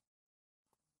only.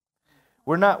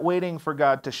 We're not waiting for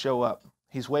God to show up.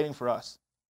 He's waiting for us.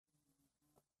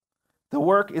 The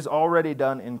work is already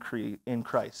done in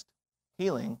Christ.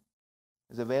 Healing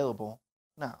is available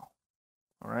now.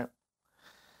 All right?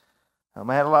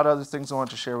 I had a lot of other things I want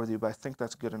to share with you, but I think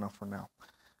that's good enough for now.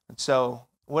 And so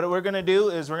what we're going to do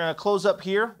is we're going to close up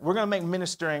here. We're going to make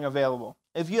ministering available.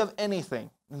 If you have anything,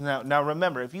 now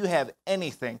remember, if you have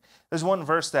anything, there's one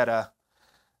verse that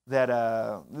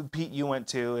Pete, you went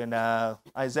to in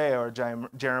Isaiah or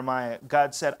Jeremiah.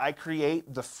 God said, I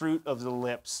create the fruit of the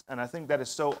lips. And I think that is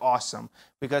so awesome,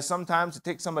 because sometimes it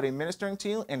takes somebody ministering to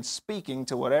you and speaking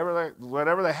to whatever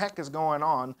the heck is going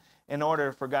on in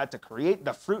order for God to create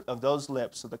the fruit of those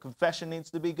lips. So the confession needs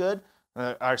to be good.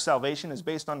 Our salvation is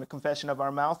based on the confession of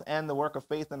our mouth and the work of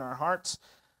faith in our hearts.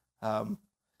 And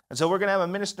so we're going to have a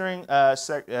ministering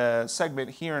segment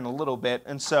here in a little bit.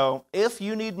 And so if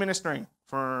you need ministering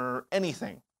for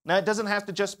anything, now it doesn't have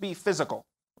to just be physical,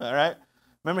 all right?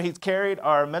 Remember, he's carried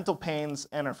our mental pains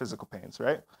and our physical pains,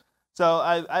 right? So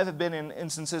I've been in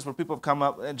instances where people have come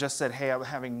up and just said, hey, I'm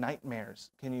having nightmares.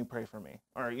 Can you pray for me?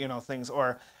 Or, things,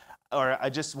 or I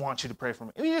just want you to pray for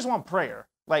me. If you just want prayer,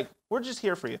 like, we're just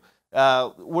here for you.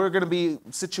 We're going to be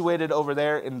situated over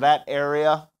there in that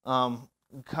area.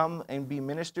 Come and be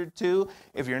ministered to.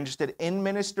 If you're interested in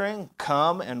ministering,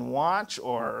 come and watch.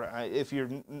 Or if you're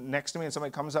next to me and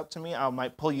somebody comes up to me, I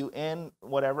might pull you in,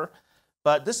 whatever.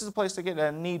 But this is a place to get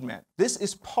a need met. This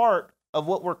is part of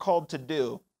what we're called to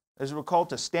do, is we're called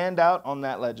to stand out on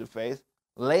that ledge of faith,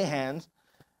 lay hands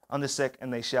on the sick,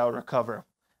 and they shall recover.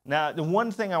 Now, the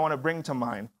one thing I want to bring to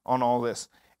mind on all this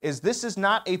is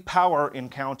not a power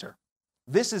encounter.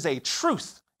 This is a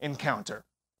truth encounter,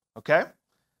 okay?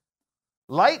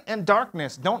 Light and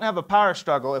darkness don't have a power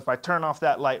struggle if I turn off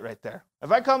that light right there.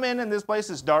 If I come in and this place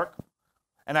is dark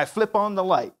and I flip on the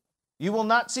light, you will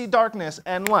not see darkness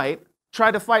and light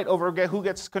try to fight over who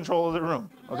gets control of the room,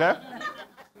 okay?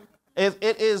 If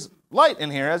it is light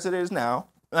in here, as it is now,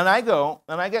 and I go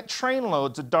and I get train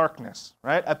loads of darkness,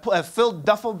 right? I filled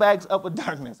duffel bags up with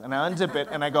darkness, and I unzip it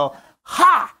and I go,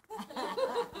 ha!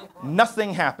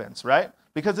 Nothing happens, right?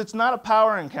 Because it's not a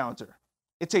power encounter.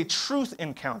 It's a truth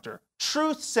encounter.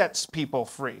 Truth sets people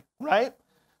free, right?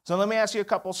 So let me ask you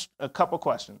a couple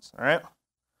questions, all right?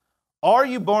 Are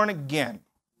you born again?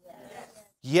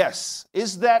 Yes.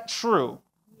 Is that true?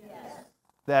 Yes.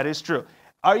 That is true.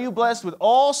 Are you blessed with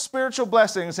all spiritual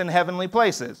blessings in heavenly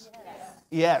places?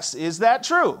 Yes. Is that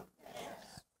true?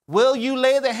 Yes. Will you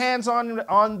lay the hands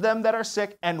on them that are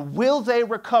sick, and will they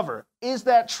recover? Is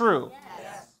that true?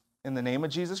 Yes. In the name of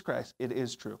Jesus Christ, it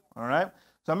is true. All right?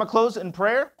 So I'm going to close in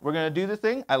prayer. We're going to do the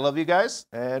thing. I love you guys,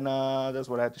 and that's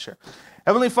what I had to share.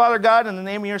 Heavenly Father God, in the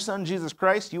name of your Son, Jesus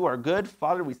Christ, you are good.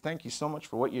 Father, we thank you so much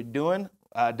for what you're doing.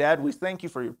 Dad, we thank you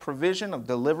for your provision of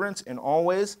deliverance in all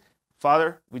ways.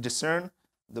 Father, we discern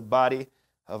the body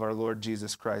of our Lord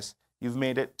Jesus Christ. You've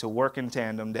made it to work in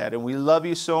tandem, Dad, and we love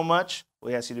you so much.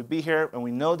 We ask you to be here, and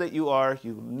we know that you are.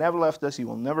 You've never left us. You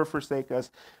will never forsake us.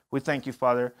 We thank you,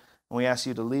 Father, and we ask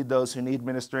you to lead those who need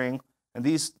ministering,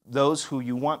 and those who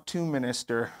you want to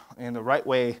minister in the right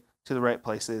way, to the right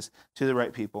places, to the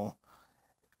right people,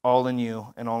 all in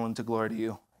you and all into glory to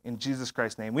you. In Jesus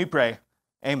Christ's name we pray.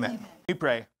 Amen. We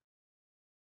pray.